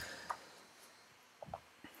 Yes,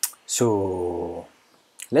 so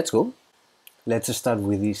let's go. Let's start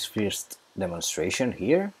with this first demonstration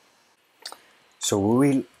here. So we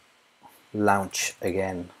will launch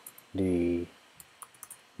again the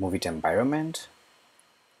MoveIt environment.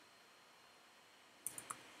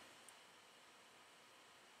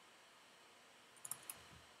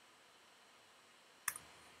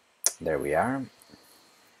 There we are.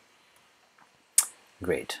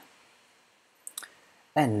 Great.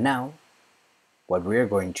 And now what we are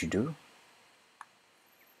going to do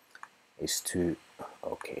is to,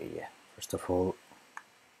 first of all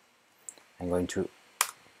I'm going to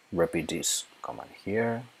repeat this command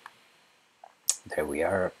here. There we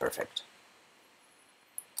are, perfect.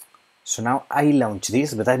 So now I launch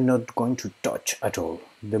this, but I'm not going to touch at all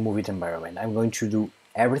the MoveIt environment. I'm going to do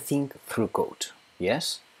everything through code,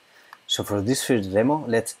 yes? So for this first demo,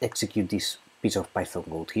 let's execute this piece of Python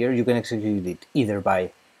code here. You can execute it either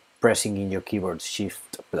by pressing in your keyboard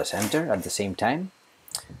Shift plus Enter at the same time,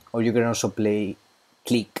 or you can also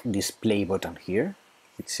click this play button here.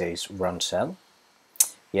 It says Run Cell.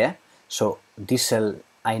 Yeah, so this cell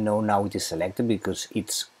I know now it is selected because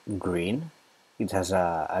it's green. It has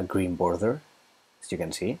a green border, as you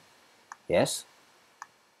can see. Yes,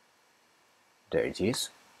 there it is.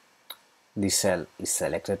 This cell is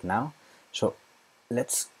selected now. So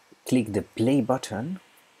let's click the play button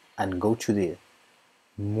and go to the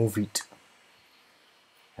MoveIt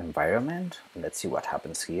environment. Let's see what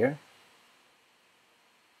happens here.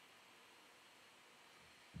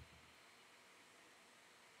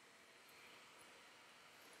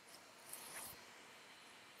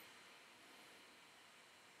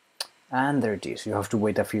 And there it is. You have to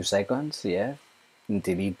wait a few seconds, yeah,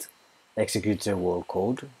 until it executes the whole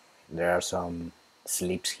code. There are some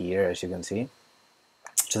slips here, as you can see.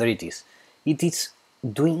 So there it is. It is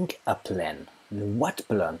doing a plan. What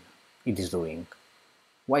plan it is doing?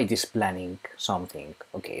 Why it is planning something?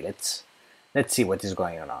 Okay, let's see what is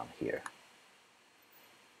going on here.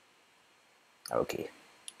 Okay,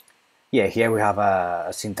 Yeah, here we have a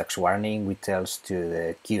syntax warning which tells to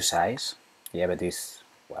the queue size. Yeah, but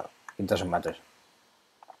well, it doesn't matter.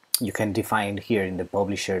 You can define here in the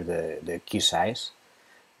publisher the queue size,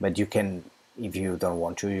 but you can, if you don't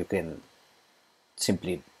want to, you can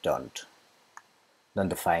simply don't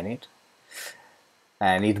define it.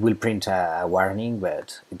 And it will print a warning,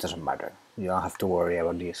 but it doesn't matter. You don't have to worry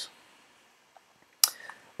about this.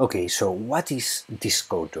 Okay, so what is this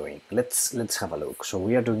code doing? Let's have a look. So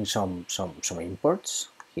we are doing some imports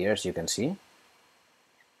here, as you can see.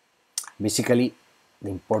 Basically, the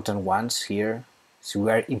important ones here. So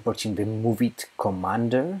we are importing the MoveIt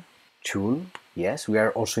commander tool. Yes, we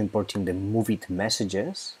are also importing the MoveIt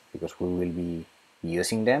messages because we will be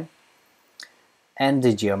using them, and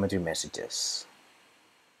the geometry messages.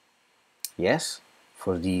 Yes,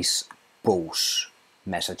 for this pose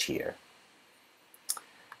message here.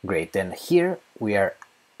 Great, then here we are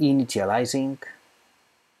initializing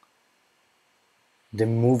the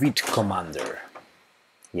MoveIt commander,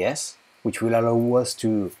 yes, which will allow us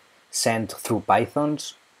to send through Python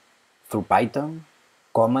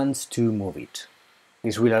commands to MoveIt.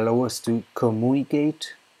 This will allow us to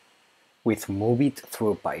communicate with MoveIt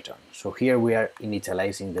through Python. So here we are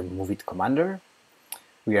initializing the MoveIt commander.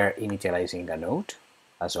 We are initializing a node,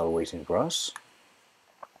 as always in ROS.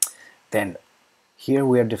 Then here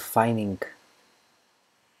we are defining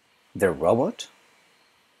the robot,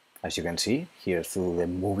 as you can see here through the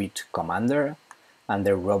MoveIt commander and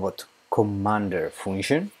the robot commander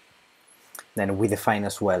function. Then we define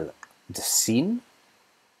as well the scene,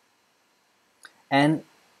 and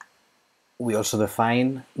we also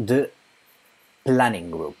define the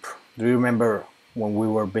planning group. Do you remember when we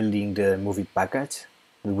were building the MoveIt package?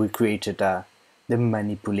 We created the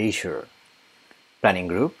manipulator planning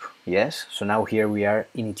group, yes. So now here we are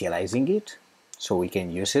initializing it, so we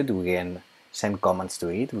can use it, we can send comments to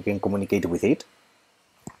it, we can communicate with it,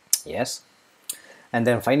 yes. And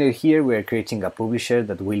then finally here we are creating a publisher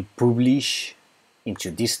that will publish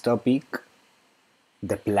into this topic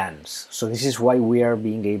the plans. So this is why we are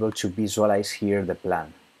being able to visualize here the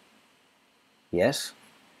plan, yes,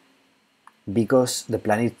 because the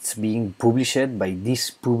plan is being published by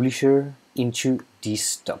this publisher into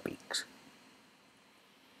this topic.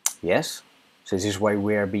 Yes, so this is why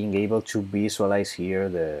we are being able to visualize here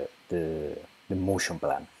the motion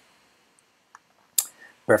plan.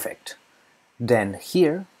 Perfect. Then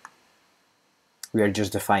here we are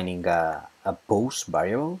just defining a pose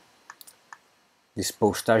variable. This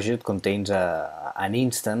pose target contains an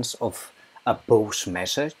instance of a pose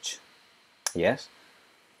message. Yes,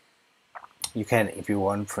 you can, if you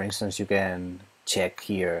want, for instance, you can check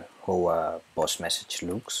here how a pose message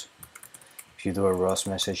looks. If you do a ROS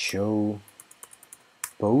message show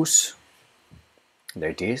pose,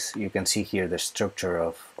 there it is. You can see here the structure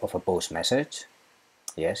of a pose message.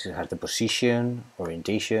 Yes, it has the position,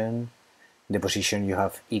 orientation. In the position you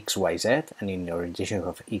have X, Y, Z, and in the orientation you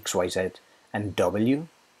have X, Y, Z, and W.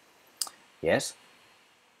 Yes.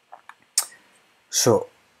 So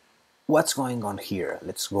what's going on here?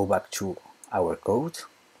 Let's go back to our code.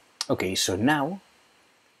 Okay, so now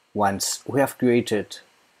once we have created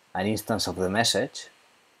an instance of the message,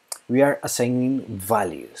 we are assigning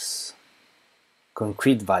values,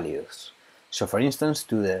 concrete values. So for instance,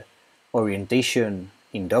 to the orientation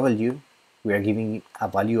in W, we are giving a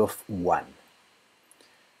value of 1.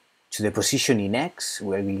 To the position in X,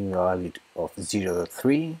 we are giving a value of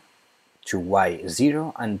 0.3, to Y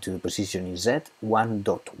 0, and to the position in Z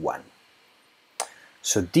 1.1.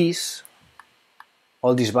 So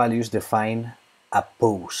all these values define a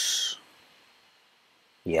pose.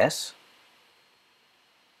 Yes,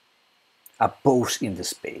 a pose in the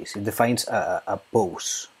space. It defines a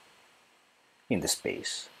pose in the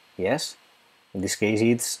space. Yes, in this case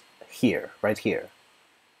it's here, right here,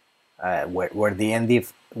 where the end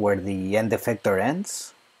effector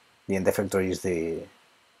ends. The end effector is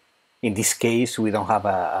in this case we don't have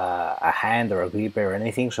a hand or a gripper or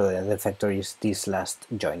anything, so the end effector is this last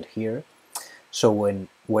joint here. So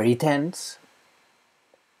where it ends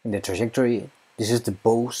in the trajectory, this is the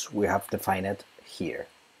pose we have defined here.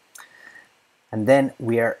 And then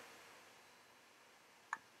we are,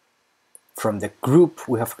 from the group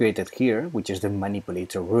we have created here, which is the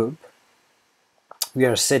manipulator group, we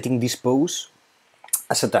are setting this pose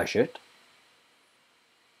as a target.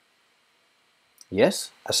 Yes,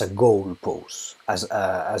 as a goal pose, as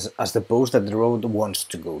the pose that the robot wants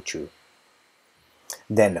to go to.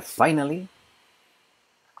 Then finally,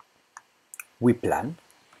 we plan.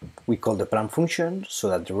 We call the plan function so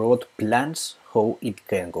that the robot plans how it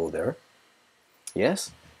can go there.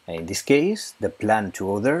 Yes, and in this case, the plan to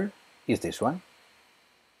go there is this one.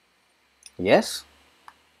 Yes?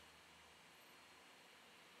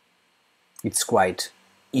 It's quite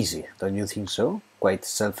easy, don't you think so? Quite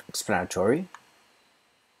self-explanatory.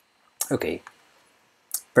 Okay,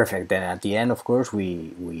 perfect. Then at the end, of course,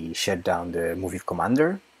 we shut down the MoveIt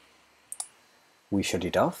commander. We shut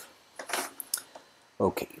it off.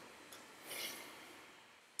 Okay.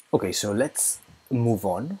 Okay, so let's move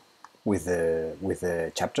on with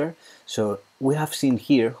the chapter. So we have seen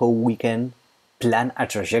here how we can plan a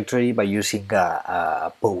trajectory by using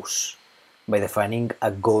a pose, by defining a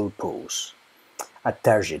goal pose, a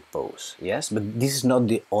target pose. Yes, but this is not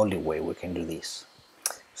the only way we can do this.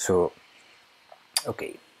 So,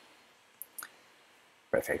 okay,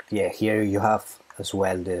 perfect. Yeah, here you have as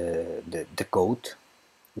well the code,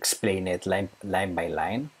 explain it line by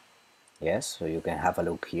line. Yes, so you can have a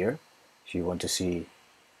look here if you want to see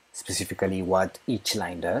specifically what each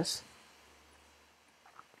line does.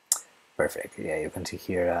 Perfect. Yeah, you can see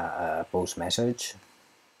here a post message,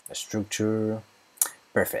 a structure.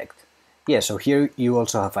 Perfect. Yeah, so here you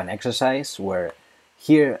also have an exercise where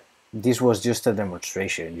here this was just a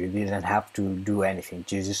demonstration. You didn't have to do anything.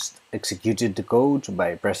 You just executed the code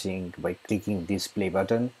by clicking this play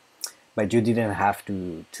button, but you didn't have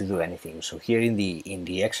to do anything. So here in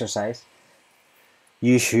the exercise,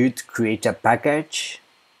 you should create a package,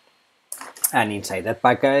 and inside that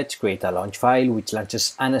package create a launch file which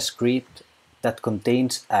launches a script that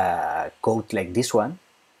contains a code like this one.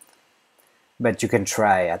 But you can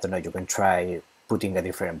try, I don't know, you can try putting a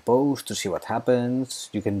different pose to see what happens.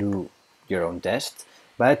 You can do your own test,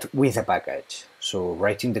 but with a package. So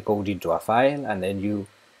writing the code into a file, and then you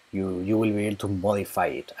will be able to modify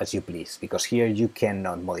it as you please, because here you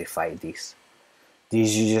cannot modify this.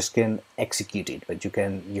 This you just can execute it, but you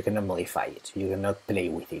cannot modify it. You cannot play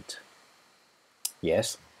with it.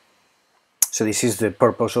 Yes. So this is the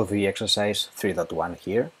purpose of the exercise 3.1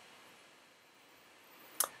 here.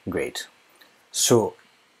 Great. So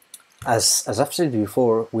as I've said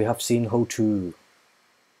before, we have seen how to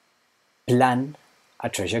plan a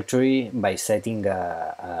trajectory by setting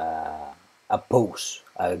a pose,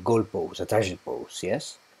 a goal pose, a target pose,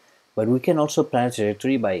 yes? But we can also plan a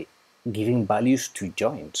trajectory by giving values to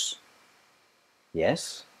joints,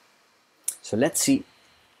 yes? So let's see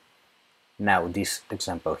now this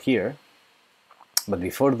example here. But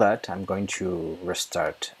before that, I'm going to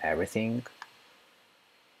restart everything.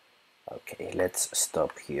 Okay, let's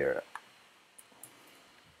stop here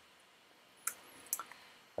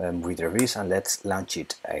with ROS, and let's launch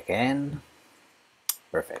it again.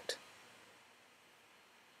 Perfect.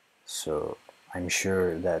 So I'm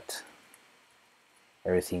sure that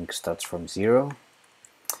everything starts from 0.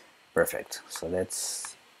 Perfect. So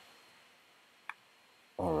let's,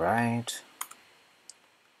 all right.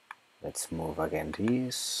 Let's move again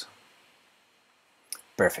this.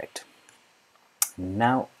 Perfect.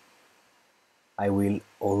 Now I will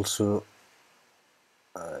also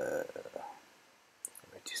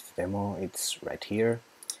reduce the demo, it's right here.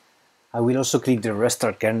 I will also click the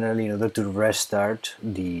restart kernel in order to restart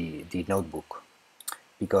the notebook,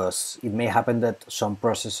 because it may happen that some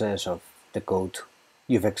processes of the code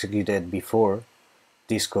you've executed before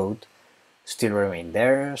this code still remain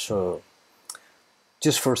there. So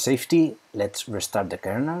just for safety, let's restart the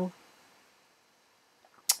kernel,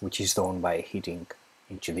 which is done by hitting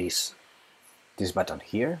into this button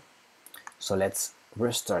here. So let's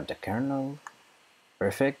restart the kernel.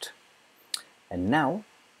 Perfect. And now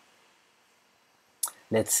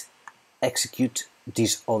let's execute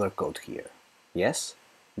this other code here. Yes,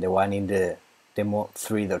 the one in the demo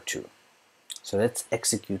 3.2. So let's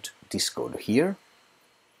execute this code here.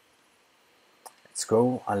 Let's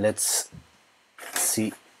go and let's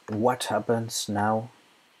see what happens now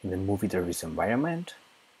in the MoveIt ROS environment.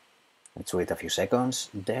 Let's wait a few seconds.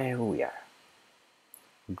 There we are.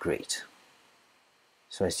 Great.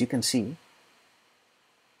 So as you can see,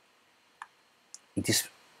 it is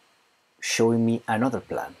showing me another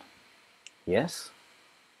plan. Yes?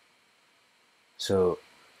 So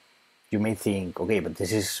you may think, okay, but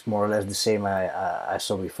this is more or less the same I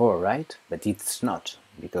saw before, right? But it's not,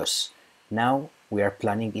 because now we are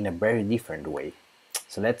planning in a very different way.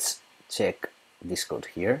 So let's check this code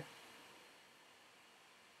here.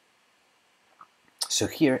 So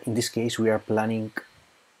here, in this case, we are planning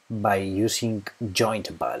by using joint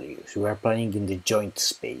values. We are planning in the joint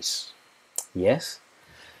space. Yes?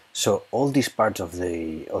 So all this part of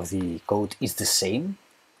the code is the same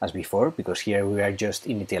as before, because here we are just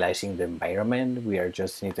initializing the environment, we are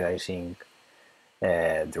just initializing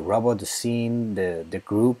the robot, the scene, the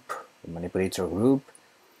group, the manipulator group,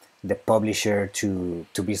 the publisher to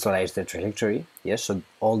visualize the trajectory. Yes, so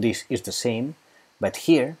all this is the same, but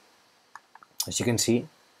here As you can see,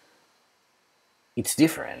 it's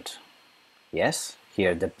different. Yes,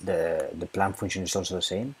 here the plan function is also the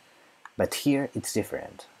same, but here it's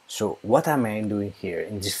different. So what am I doing here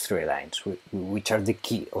in these 3 lines, which are the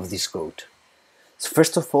key of this code? So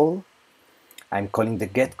first of all, I'm calling the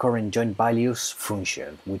getCurrentJoinValues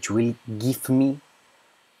function, which will give me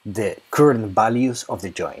the current values of the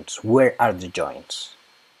joints. Where are the joints?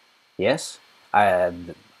 Yes, are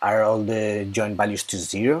all the joint values to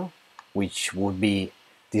 0, which would be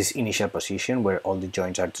this initial position where all the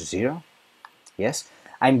joints are to 0. Yes,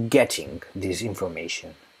 I'm getting this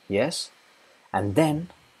information. Yes, and then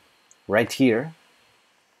right here,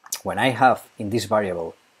 when I have in this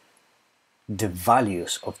variable the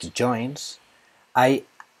values of the joints, as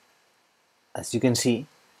you can see,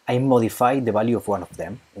 I modify the value of one of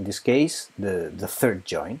them. In this case, the third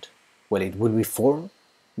joint. Well, it will be 4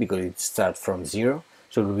 because it starts from 0.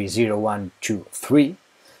 So it will be 0, 1, 2, 3.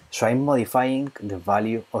 So I'm modifying the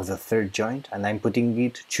value of the third joint and I'm putting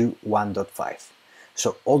it to 1.5.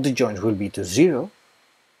 So all the joints will be to 0.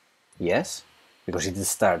 Yes, because it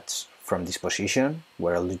starts from this position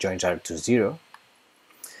where all the joints are to 0.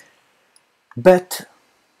 But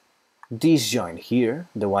this joint here,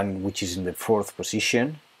 the one which is in the 4th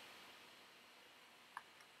position,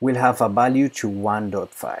 will have a value to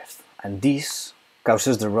 1.5, and this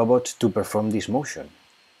causes the robot to perform this motion.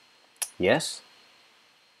 Yes?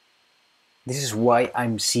 This is why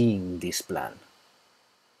I'm seeing this plan,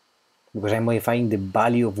 because I'm modifying the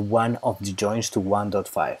value of one of the joints to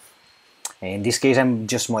 1.5. And in this case, I'm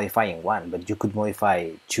just modifying 1, but you could modify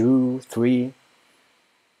 2, 3,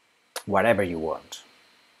 whatever you want.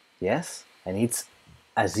 Yes? And it's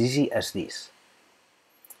as easy as this.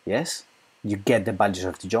 Yes? You get the values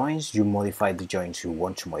of the joints, you modify the joints you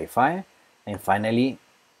want to modify, and finally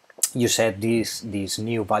you set these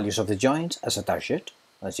new values of the joints as a target,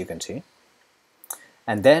 as you can see.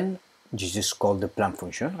 And then you just call the plan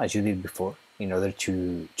function, as you did before, in order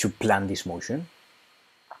to plan this motion.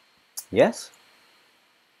 Yes?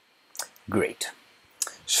 Great.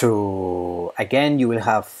 So again, you will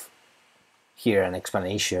have here an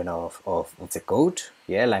explanation of the code,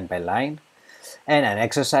 yeah, line by line, and an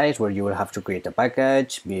exercise where you will have to create a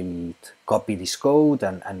package, copy this code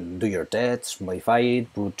and do your tests, modify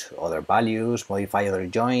it, put other values, modify other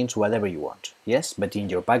joints, whatever you want. Yes, but in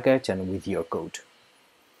your package and with your code.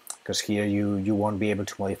 Because here you won't be able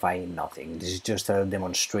to modify nothing. This is just a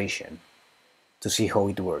demonstration to see how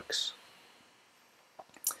it works.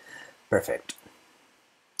 Perfect.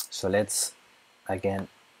 So let's again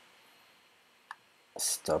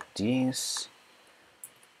stop this.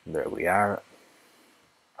 There we are.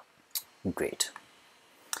 Great.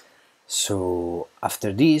 So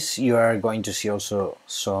after this, you are going to see also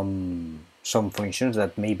some functions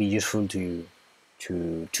that may be useful to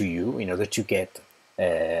you in order to get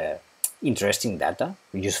interesting data,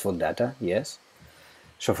 useful data. Yes.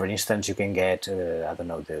 So for instance, you can get I don't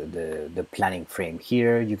know, the planning frame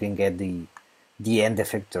here. You can get the end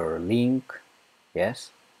effector link.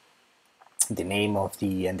 Yes. The name of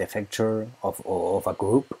the end effector of a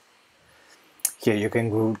group. Here you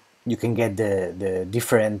can get the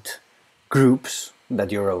different groups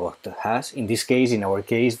that your robot has. In this case, in our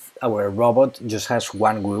case, our robot just has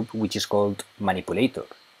one group, which is called manipulator.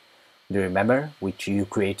 Do you remember, which you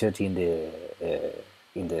created in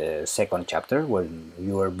the second chapter when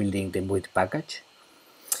you were building the MoveIt package?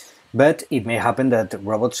 But it may happen that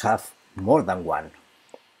robots have more than one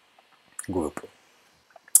group.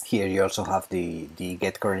 Here you also have the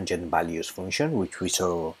getCurrentJoinValues function, which we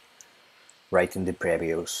saw right in the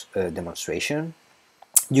previous demonstration.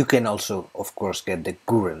 You can also, of course, get the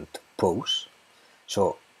current pose.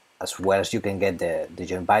 So as well as you can get the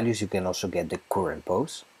joint values, you can also get the current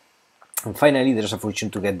pose. And finally, there's a function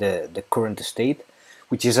to get the current state,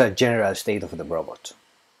 which is a general state of the robot.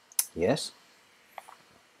 Yes?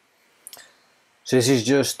 So this is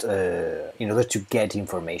just in order to get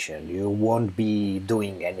information. You won't be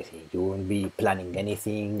doing anything. You won't be planning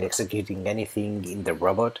anything, executing anything in the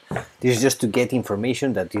robot. This is just to get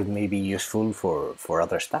information that it may be useful for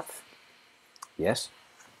other stuff. Yes?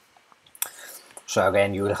 So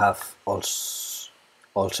again, you will have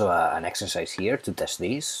also an exercise here to test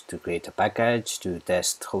this, to create a package, to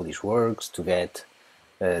test how this works, to get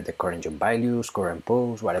the current job values, current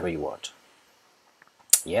pose, whatever you want.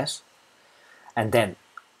 Yes? And then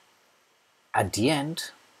at the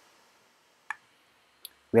end,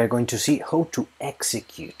 we are going to see how to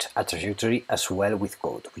execute a trajectory as well with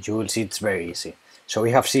code, which you will see it's very easy. So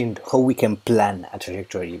we have seen how we can plan a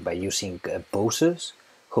trajectory by using poses,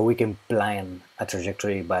 how we can plan a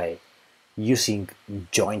trajectory by using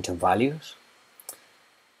joint values.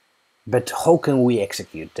 But how can we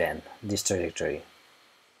execute then this trajectory?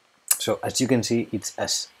 So as you can see, it's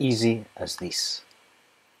as easy as this.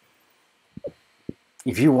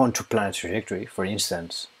 If you want to plan a trajectory, for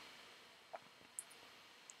instance,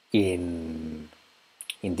 in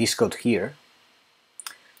this code here,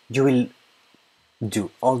 you will do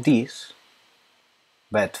all this,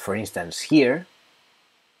 but for instance here,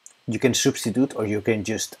 you can substitute, or you can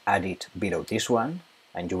just add it below this one,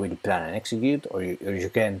 and you will plan and execute, or you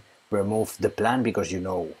can remove the plan because you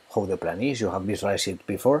know how the plan is, you have visualized it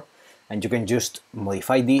before, and you can just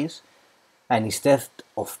modify this, and instead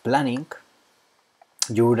of planning,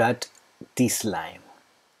 you would add this line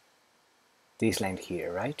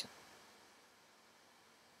here, right?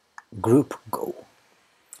 Group go.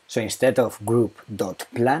 So instead of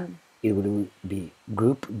group.plan, it will be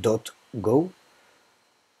group.go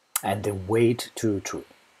and the weight to true.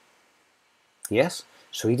 Yes?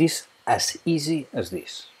 So it is as easy as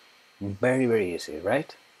this. Very, very easy,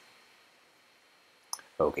 right?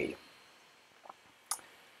 Okay.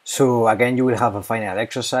 So again, you will have a final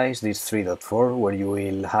exercise, this 3.4, where you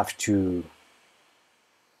will have to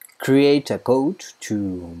create a code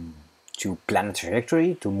to plan a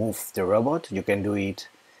trajectory, to move the robot. You can do it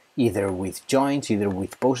either with joints, either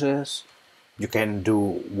with poses. You can do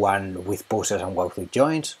one with poses and one with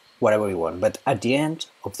joints, whatever you want. But at the end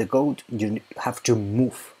of the code, you have to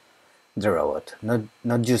move the robot.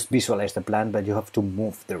 Not just visualize the plan, but you have to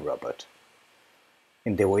move the robot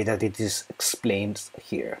in the way that it is explained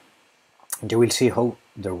here. You will see how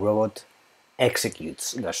the robot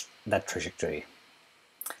executes that trajectory.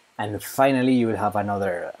 And finally, you will have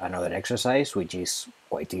another exercise, which is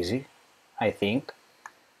quite easy, I think,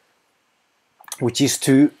 which is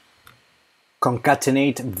to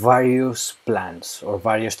concatenate various plans or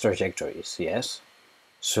various trajectories. Yes.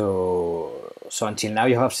 So until now,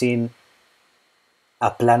 you have seen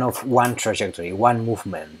a plan of one trajectory, one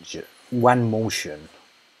movement, one motion.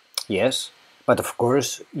 Yes. But of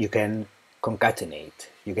course, you can concatenate.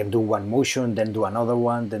 You can do one motion, then do another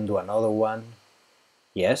one, then do another one.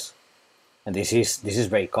 Yes, and this is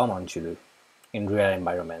very common to do in real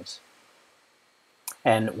environments.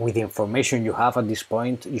 And with the information you have at this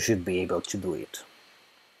point, you should be able to do it.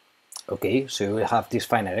 Okay, so you will have this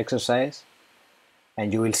final exercise,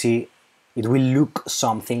 and you will see it will look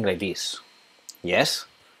something like this. Yes.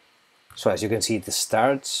 So as you can see, it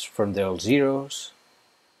starts from the all zeros.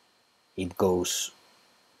 It goes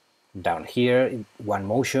down here, one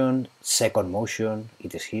motion, second motion,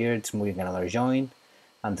 it is here, it's moving another joint,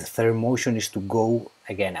 and the third motion is to go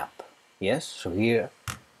again up. Yes, so here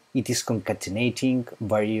it is concatenating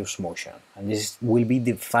various motion, and this will be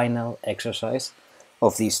the final exercise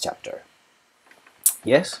of this chapter.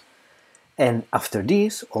 Yes, and after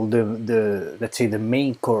this, all the let's say the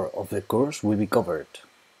main core of the course will be covered.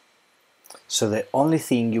 So the only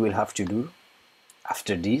thing you will have to do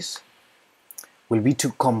after this will be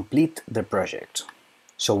to complete the project.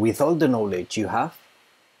 So with all the knowledge you have,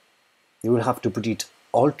 you will have to put it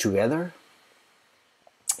all together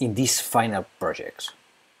in this final project.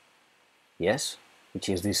 Yes, which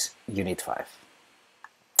is this Unit 5.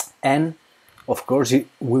 And of course, we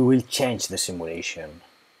will change the simulation,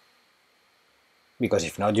 because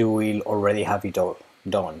if not, you will already have it all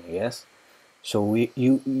done. Yes, so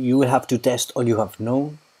you will have to test all you have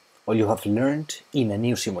known, all you have learned in a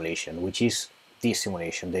new simulation, which is this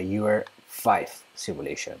simulation, the UR5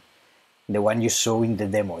 simulation, the one you saw in the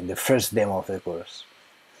demo, in the first demo of the course.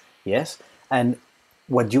 Yes, and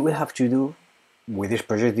what you will have to do with this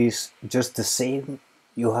project is just the same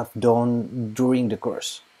you have done during the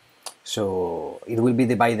course. So it will be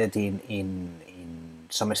divided in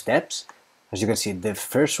some steps. As you can see, the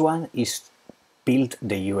first one is build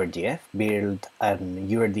the URDF, build an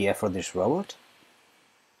URDF for this robot.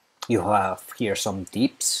 You have here some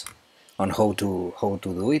tips on how to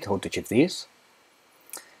do it, how to achieve this.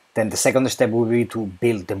 Then the second step will be to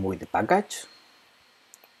build the MoveIt package,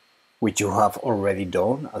 which you have already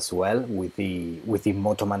done as well with the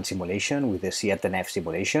Motoman simulation, with the C10F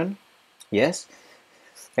simulation. Yes,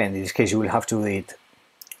 and in this case you will have to do it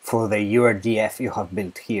for the URDF you have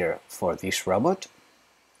built here for this robot.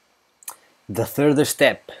 The third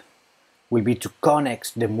step will be to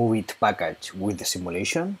connect the MoveIt package with the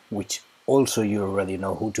simulation, which also you already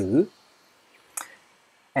know how to do.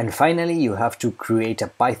 And finally, you have to create a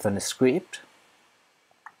Python script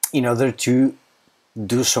in order to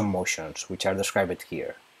do some motions, which are described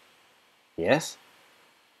here. Yes?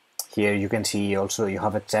 Here you can see also you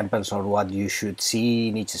have examples on what you should see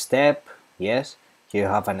in each step. Yes? Here you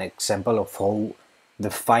have an example of how the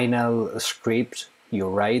final script you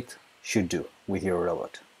write should do with your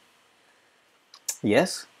robot.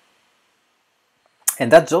 Yes?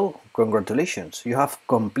 And that's all. Congratulations. You have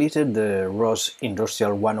completed the ROS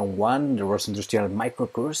Industrial 101, the ROS Industrial Micro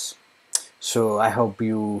course. So I hope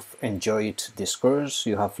you've enjoyed this course,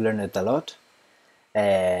 you have learned a lot,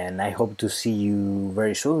 and I hope to see you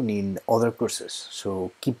very soon in other courses.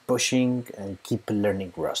 So keep pushing and keep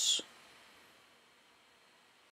learning ROS.